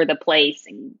all over the place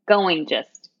and going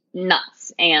just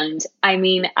nuts. And I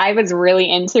mean, I was really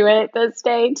into it this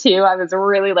day too. I was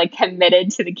really like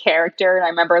committed to the character. And I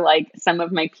remember like some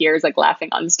of my peers like laughing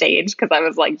on stage because I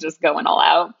was like just going all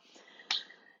out.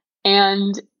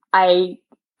 And I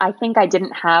think I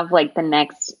didn't have like the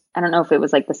next, I don't know if it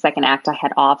was like the second act I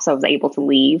had off, so I was able to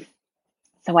leave.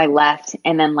 So I left.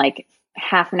 And then like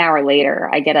half an hour later,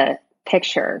 I get a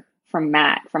picture from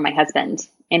Matt, from my husband,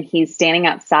 and he's standing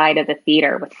outside of the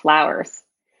theater with flowers.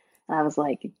 And I was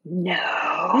like,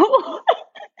 no,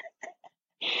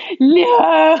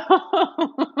 no,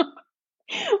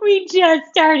 we just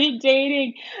started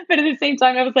dating. But at the same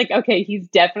time, I was like, okay, he's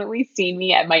definitely seen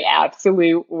me at my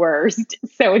absolute worst,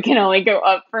 so it can only go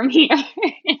up from here.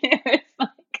 It was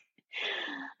like,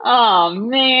 oh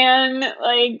man,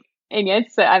 like, and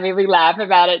it's, I mean, we laugh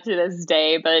about it to this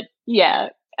day, but yeah,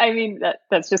 I mean,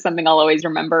 that's just something I'll always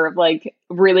remember, of like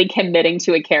really committing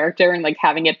to a character and like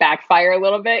having it backfire a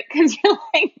little bit, because you're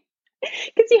like,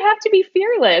 because you have to be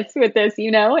fearless with this, you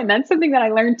know, and that's something that I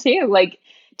learned too. Like,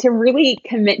 to really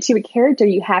commit to a character,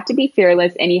 you have to be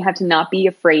fearless, and you have to not be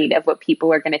afraid of what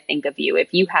people are going to think of you.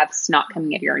 If you have snot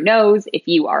coming out of your nose, if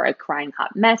you are a crying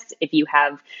hot mess, if you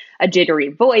have a jittery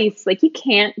voice, like, you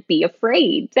can't be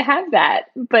afraid to have that.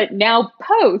 But now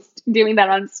post doing that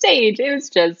on stage,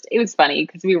 it was funny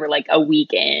because we were like a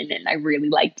week in and I really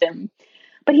liked him,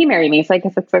 but he married me. So I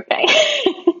guess it's okay.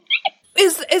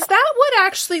 Is that what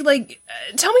actually, like,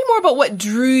 tell me more about what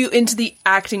drew you into the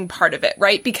acting part of it,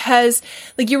 right? Because,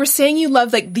 like, you were saying you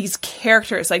love, like, these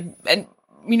characters, like, and,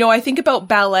 you know, I think about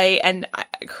ballet, and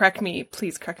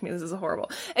please correct me, this is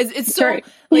horrible. It's so,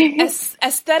 like,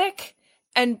 aesthetic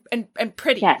and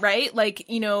pretty, Yes. right? Like,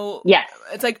 you know, Yes.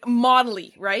 it's like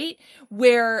modelly, right?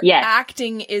 Where Yes.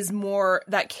 acting is more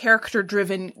that character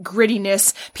driven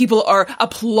grittiness. People are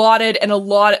applauded and a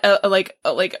lot, like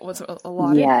what's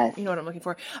allotted? Yes. You know what I'm looking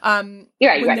for?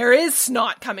 You're right. When there is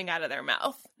snot coming out of their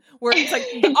mouth, where it's like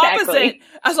the Exactly. opposite,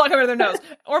 snot coming out of their nose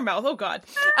or mouth. Oh God.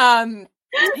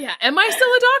 Yeah. Am I still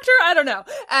a doctor? I don't know.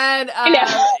 And,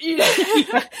 you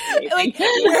know, like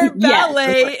where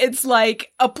ballet, it's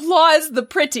like applause the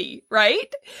pretty,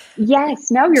 right?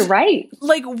 Yes. No, you're right.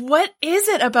 Like, what is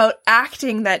it about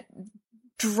acting that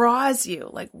draws you?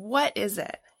 Like, what is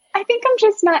it? I think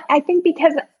I think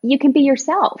because you can be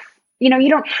yourself, you know, you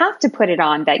don't have to put it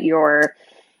on that you're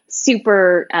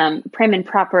super, prim and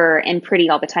proper and pretty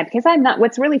all the time, because I'm not.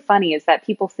 What's really funny is that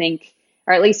people think,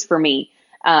 or at least for me,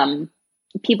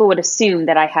 people would assume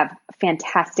that I have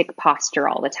fantastic posture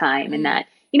all the time, and that,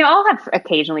 you know, I'll have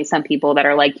occasionally some people that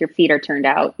are like, your feet are turned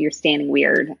out, you're standing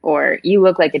weird, or you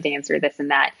look like a dancer, this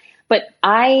and that. But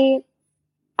I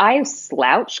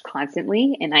slouch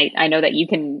constantly. And I know that you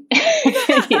can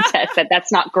attest that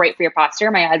that's not great for your posture.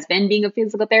 My husband, being a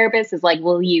physical therapist, is like,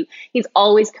 he's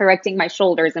always correcting my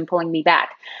shoulders and pulling me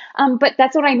back. But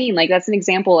that's what I mean. Like, that's an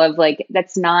example of like,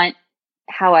 that's not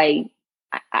how I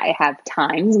have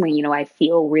times when, you know, I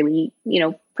feel really, you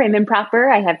know, prim and proper.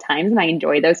 I have times and I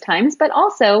enjoy those times, but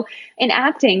also in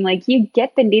acting, like, you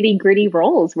get the nitty gritty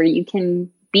roles where you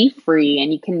can be free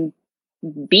and you can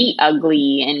be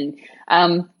ugly. And,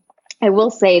 I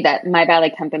will say that my ballet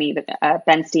company,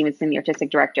 Ben Stevenson, the artistic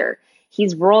director,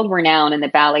 he's world renowned in the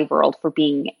ballet world for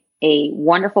being a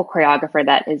wonderful choreographer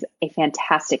that is a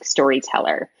fantastic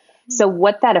storyteller. So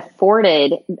what that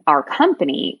afforded our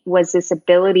company was this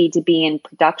ability to be in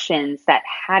productions that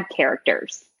had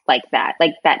characters like that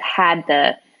had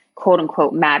the quote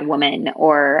unquote mad woman,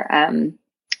 or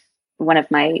one of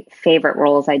my favorite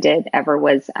roles I did ever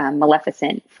was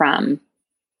Maleficent from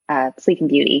Sleeping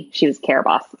Beauty. She was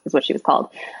Caraboss is what she was called.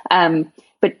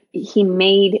 But he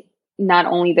made not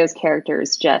only those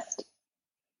characters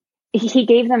he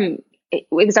gave them, it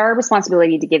was our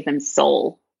responsibility to give them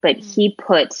soul, but he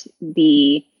put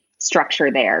the structure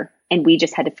there and we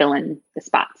just had to fill in the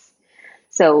spots.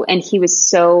 So, and he was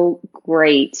so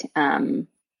great.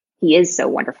 He is so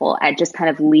wonderful at just kind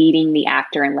of leading the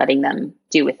actor and letting them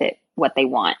do with it what they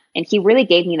want. And he really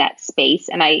gave me that space.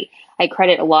 And I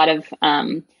credit a lot of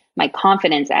my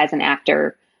confidence as an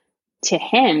actor to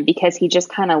him, because he just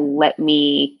kind of let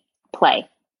me play,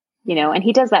 you know, and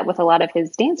he does that with a lot of his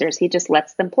dancers. He just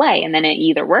lets them play, and then it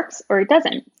either works or it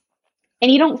doesn't.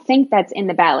 And you don't think that's in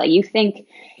the ballet. You think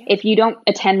if you don't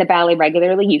attend the ballet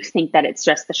regularly, you think that it's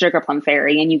just the Sugar Plum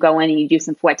Fairy and you go in and you do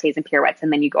some fouettes and pirouettes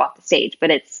and then you go off the stage.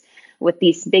 But it's with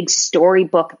these big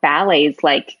storybook ballets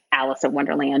like Alice in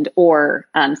Wonderland or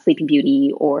Sleeping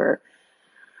Beauty, or,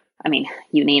 I mean,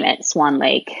 you name it, Swan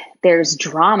Lake. There's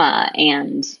drama,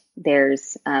 and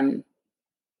there's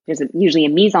usually a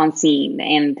mise en scene,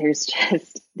 and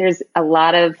there's a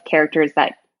lot of characters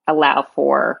that allow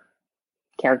for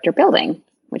character building,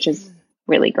 which is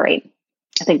really great.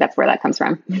 I think that's where that comes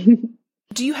from.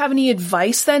 Do you have any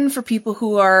advice then for people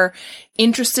who are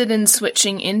interested in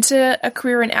switching into a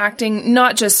career in acting,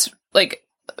 not just like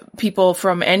people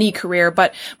from any career,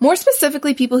 but more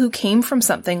specifically people who came from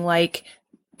something like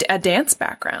a dance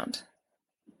background?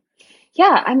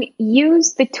 Yeah, I mean,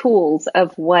 use the tools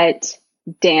of what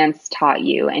dance taught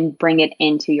you and bring it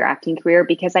into your acting career.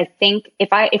 Because I think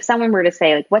if someone were to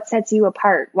say, like, what sets you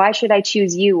apart? Why should I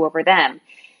choose you over them?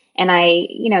 And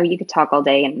you could talk all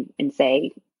day and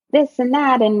say this and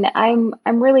that, and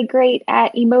I'm really great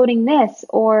at emoting this,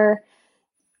 or,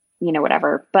 you know,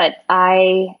 whatever. But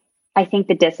I think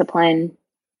the discipline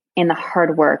and the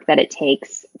hard work that it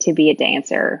takes to be a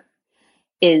dancer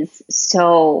is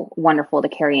so wonderful to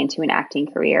carry into an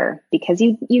acting career, because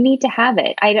you need to have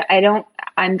it.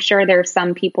 I'm sure there's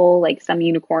some people, like some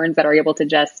unicorns, that are able to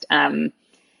just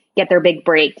get their big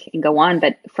break and go on.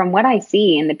 But from what I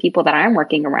see and the people that I'm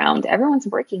working around, everyone's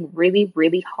working really,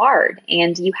 really hard,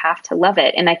 and you have to love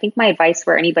it. And I think my advice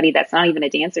for anybody that's not even a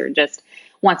dancer, just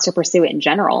wants to pursue it in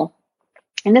general,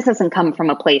 and this doesn't come from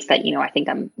a place that, you know, I think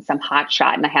I'm some hot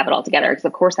shot and I have it all together, because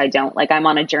of course I don't. Like, I'm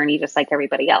on a journey just like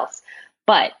everybody else.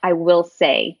 But I will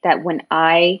say that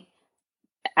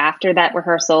after that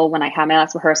rehearsal, when I had my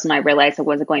last rehearsal and I realized I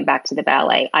wasn't going back to the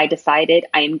ballet, I decided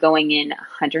I am going in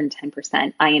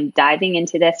 110%. I am diving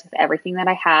into this with everything that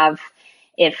I have.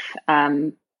 If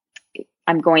I'm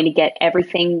going to get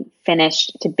everything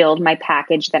finished to build my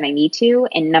package that I need to.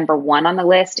 And number one on the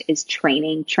list is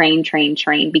train,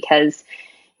 because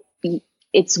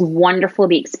it's wonderful,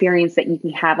 the experience that you can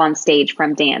have on stage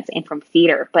from dance and from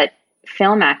theater. But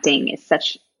film acting is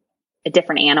such a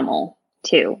different animal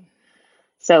too.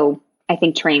 So I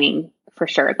think training for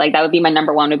sure, like that would be my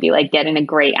number one, would be like get in a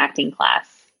great acting class.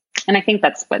 And I think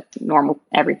that's what normal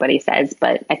everybody says,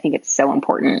 but I think it's so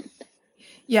important.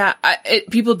 Yeah.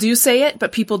 People do say it,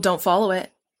 but people don't follow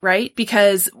it. Right.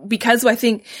 Because I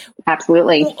think.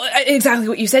 Absolutely. Well, exactly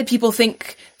what you said. People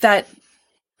think that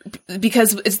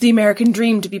because it's the American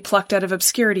dream to be plucked out of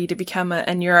obscurity to become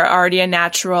and you're already a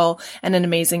natural and an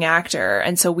amazing actor.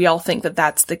 And so we all think that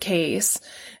that's the case.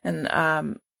 And,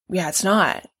 yeah, it's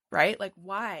not, right? Like,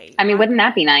 why? I mean, wouldn't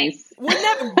that be nice? Wouldn't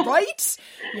that, right?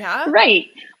 Yeah. Right.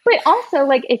 But also,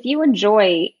 like, if you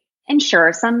enjoy, and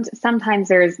sure, sometimes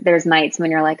there's nights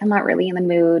when you're like, I'm not really in the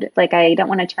mood. Like, I don't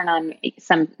want to turn on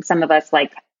some of us,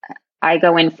 like, I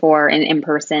go in for an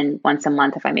in-person once a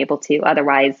month if I'm able to.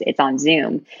 Otherwise, it's on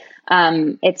Zoom.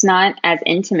 It's not as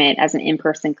intimate as an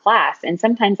in-person class. And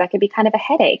sometimes that could be kind of a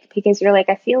headache because you're like,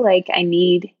 I feel like I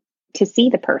need to see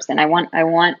the person. I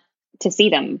want to see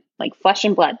them like flesh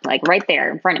and blood, like right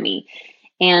there in front of me.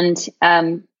 And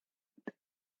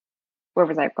where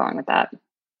was I going with that?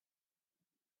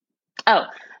 Oh,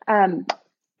 and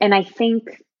I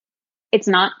think it's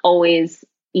not always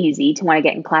easy to want to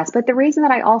get in class, but the reason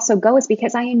that I also go is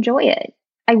because I enjoy it.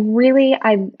 I really,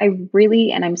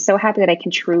 and I'm so happy that I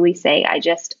can truly say I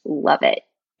just love it.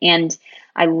 And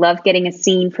I love getting a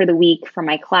scene for the week for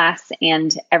my class.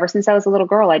 And ever since I was a little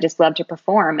girl, I just love to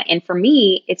perform. And for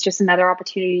me, it's just another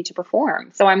opportunity to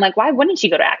perform. So I'm like, why wouldn't you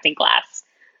go to acting class?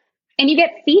 And you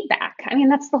get feedback. I mean,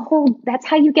 that's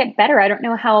how you get better. I don't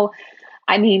know how,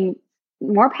 I mean,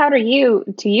 more power to you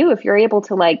if you're able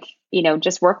to like,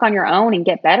 just work on your own and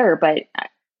get better. But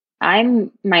I'm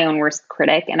my own worst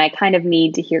critic, and I kind of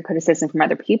need to hear criticism from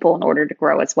other people in order to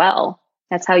grow as well.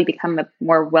 That's how you become a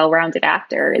more well-rounded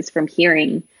actor, is from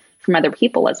hearing from other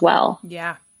people as well.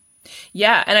 Yeah.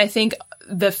 Yeah. And I think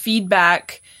the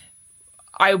feedback,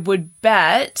 I would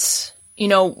bet,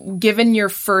 given your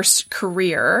first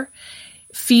career,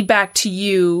 feedback to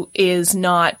you is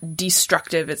not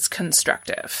destructive, it's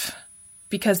constructive,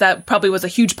 because that probably was a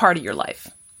huge part of your life.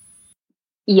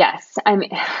 Yes.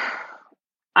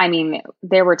 I mean,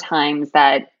 there were times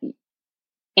that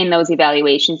in those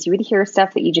evaluations, you would hear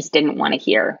stuff that you just didn't want to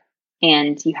hear.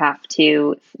 And you have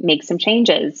to make some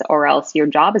changes or else your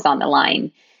job is on the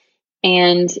line.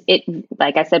 And it,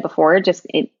 like I said before,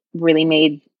 it really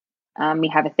made me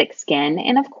have a thick skin.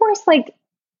 And of course,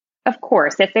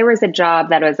 if there was a job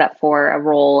that was up for a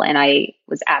role and I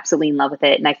was absolutely in love with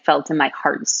it and I felt in my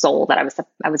heart and soul that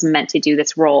I was meant to do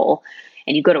this role,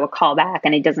 and you go to a callback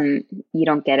and you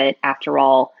don't get it after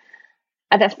all,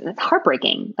 that's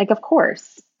heartbreaking. Like, of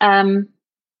course. But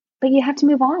you have to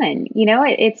move on.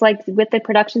 It's like with the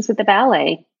productions with the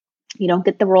ballet, you don't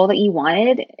get the role that you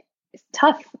wanted. It's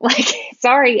tough. Like,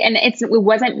 sorry. And it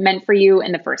wasn't meant for you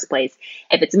in the first place.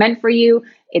 If it's meant for you,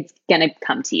 it's going to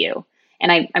come to you.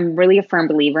 And I'm really a firm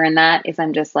believer in that. Is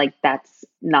I'm just like, that's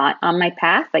not on my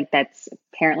path. Like, that's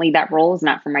apparently that role is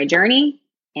not for my journey.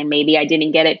 And maybe I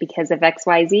didn't get it because of X,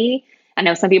 Y, Z. I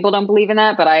know some people don't believe in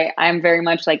that, but I'm very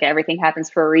much like everything happens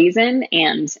for a reason.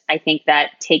 And I think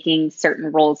that taking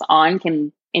certain roles on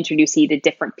can introduce you to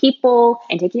different people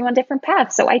and take you on different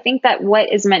paths. So I think that what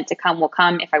is meant to come will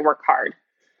come if I work hard.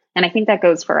 And I think that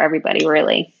goes for everybody,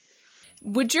 really.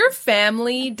 Would your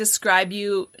family describe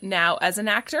you now as an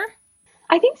actor?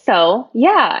 I think so.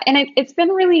 Yeah. And it's been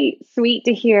really sweet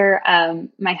to hear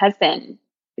my husband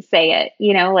say it,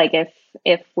 like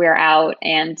if we're out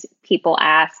and people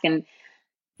ask, and,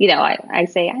 I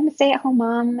say, I'm a stay-at-home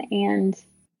mom and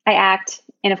I act.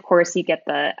 And of course you get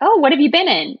oh, what have you been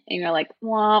in? And you're like,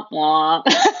 womp, womp.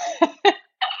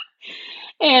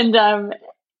 And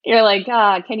you're like,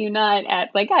 can you not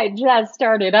act? Like, I just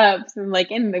started up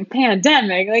like in the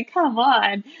pandemic, like, come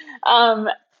on.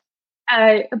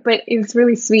 But it's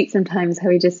really sweet sometimes how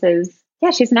he just says,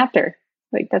 yeah, she's an actor.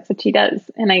 Like, that's what she does.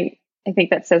 And I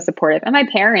think that's so supportive. And my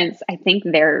parents, I think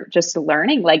they're just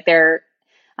learning, like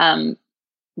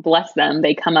bless them.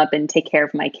 They come up and take care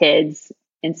of my kids.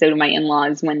 And so do my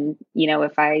in-laws when,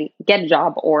 if I get a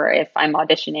job or if I'm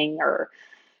auditioning or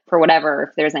for whatever,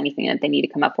 if there's anything that they need to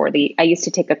come up for. I used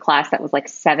to take a class that was like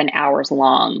 7 hours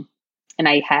long, and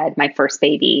I had my first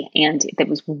baby, and it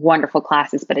was wonderful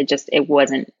classes, but it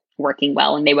wasn't working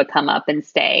well. And they would come up and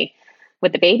stay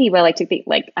with the baby while I took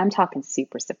I'm talking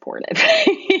super supportive.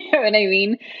 You know what I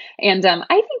mean? And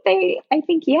I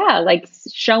think, yeah, like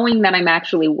showing that I'm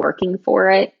actually working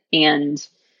for it. And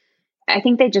I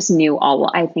think they just knew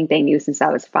I think they knew since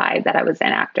I was 5 that I was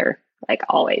an actor, like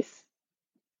always,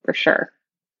 for sure.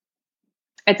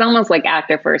 It's almost like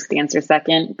actor first, dancer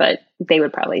second, but they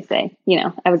would probably say,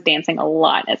 I was dancing a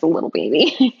lot as a little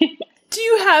baby. Do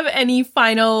you have any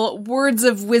final words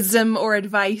of wisdom or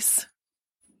advice?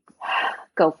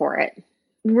 Go for it.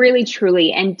 Really,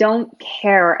 truly. And don't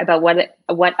care about what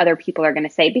other people are going to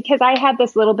say, because I had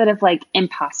this little bit of like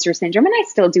imposter syndrome, and I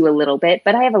still do a little bit,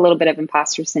 but I have a little bit of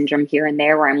imposter syndrome here and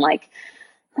there where I'm like,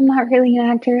 I'm not really an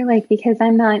actor, like, because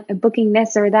I'm not booking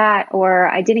this or that, or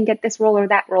I didn't get this role or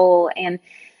that role. And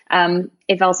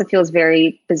it also feels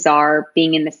very bizarre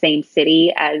being in the same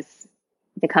city as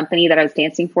the company that I was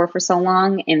dancing for so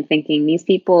long, and thinking these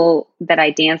people that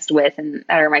I danced with and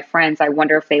that are my friends, I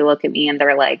wonder if they look at me and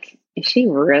they're like, is she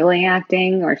really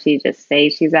acting, or she just say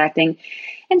she's acting?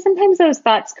 And sometimes those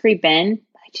thoughts creep in.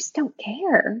 I just don't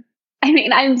care. I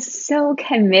mean, I'm so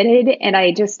committed and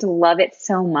I just love it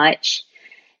so much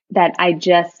that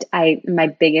my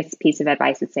biggest piece of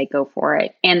advice is say, go for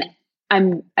it. And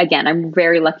I'm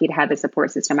very lucky to have the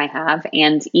support system I have.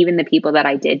 And even the people that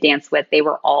I did dance with,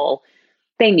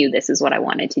 they knew this is what I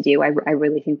wanted to do. I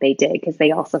really think they did, because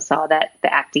they also saw that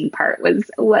the acting part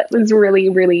was what was really,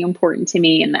 really important to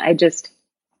me. And I'm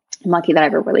lucky that I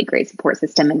have a really great support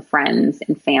system and friends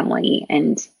and family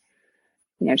and,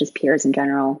 just peers in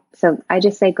general. So I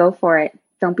just say, go for it.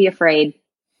 Don't be afraid.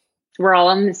 We're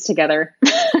all in this together.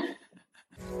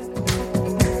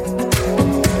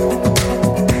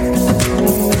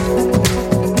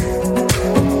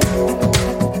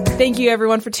 Thank you,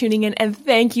 everyone, for tuning in. And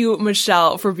thank you,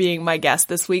 Michelle, for being my guest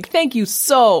this week. Thank you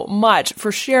so much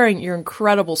for sharing your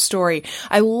incredible story.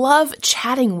 I love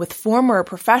chatting with former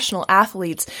professional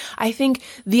athletes. I think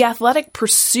the athletic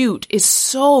pursuit is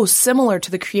so similar to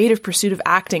the creative pursuit of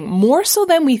acting, more so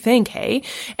than we think, hey?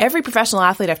 Every professional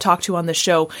athlete I've talked to on the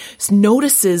show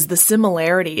notices the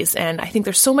similarities. And I think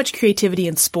there's so much creativity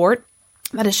in sport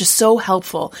that is just so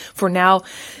helpful for now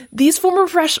these former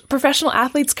professional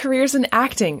athletes' careers in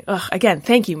acting. Again,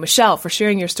 thank you, Michelle, for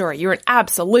sharing your story. You're an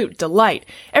absolute delight.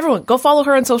 Everyone, go follow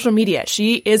her on social media.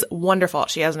 She is wonderful.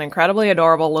 She has an incredibly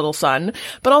adorable little son,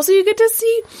 but also you get to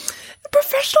see a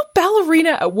professional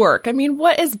ballerina at work. I mean,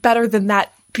 what is better than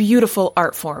that beautiful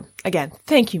art form? Again,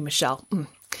 thank you, Michelle.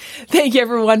 Thank you,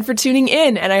 everyone, for tuning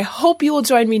in, and I hope you will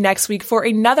join me next week for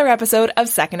another episode of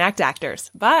Second Act Actors.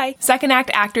 Bye! Second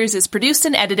Act Actors is produced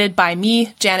and edited by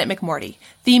me, Janet McMorty.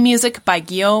 Theme music by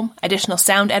Guillaume, additional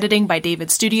sound editing by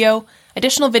David Studio,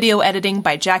 additional video editing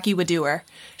by Jackie Wadoer,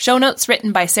 show notes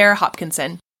written by Sarah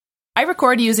Hopkinson. I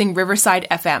record using Riverside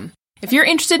FM. If you're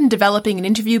interested in developing an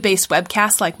interview-based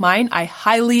webcast like mine, I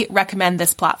highly recommend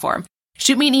this platform.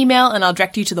 Shoot me an email and I'll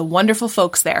direct you to the wonderful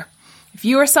folks there. If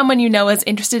you or someone you know is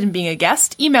interested in being a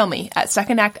guest, email me at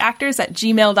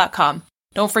secondactactors@gmail.com.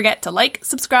 Don't forget to like,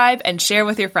 subscribe, and share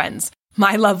with your friends.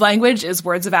 My love language is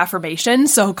words of affirmation,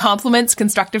 so compliments,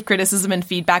 constructive criticism, and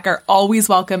feedback are always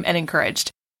welcome and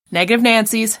encouraged. Negative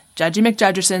Nancys, Judgy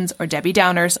McJudgersons, or Debbie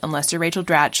Downers, unless you're Rachel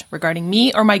Dratch, regarding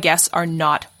me or my guests are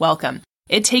not welcome.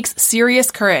 It takes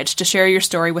serious courage to share your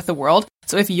story with the world,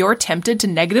 so if you're tempted to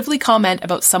negatively comment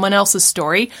about someone else's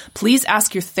story, please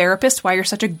ask your therapist why you're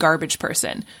such a garbage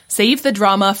person. Save the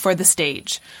drama for the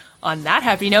stage. On that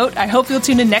happy note, I hope you'll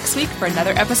tune in next week for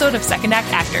another episode of Second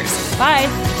Act Actors.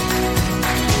 Bye!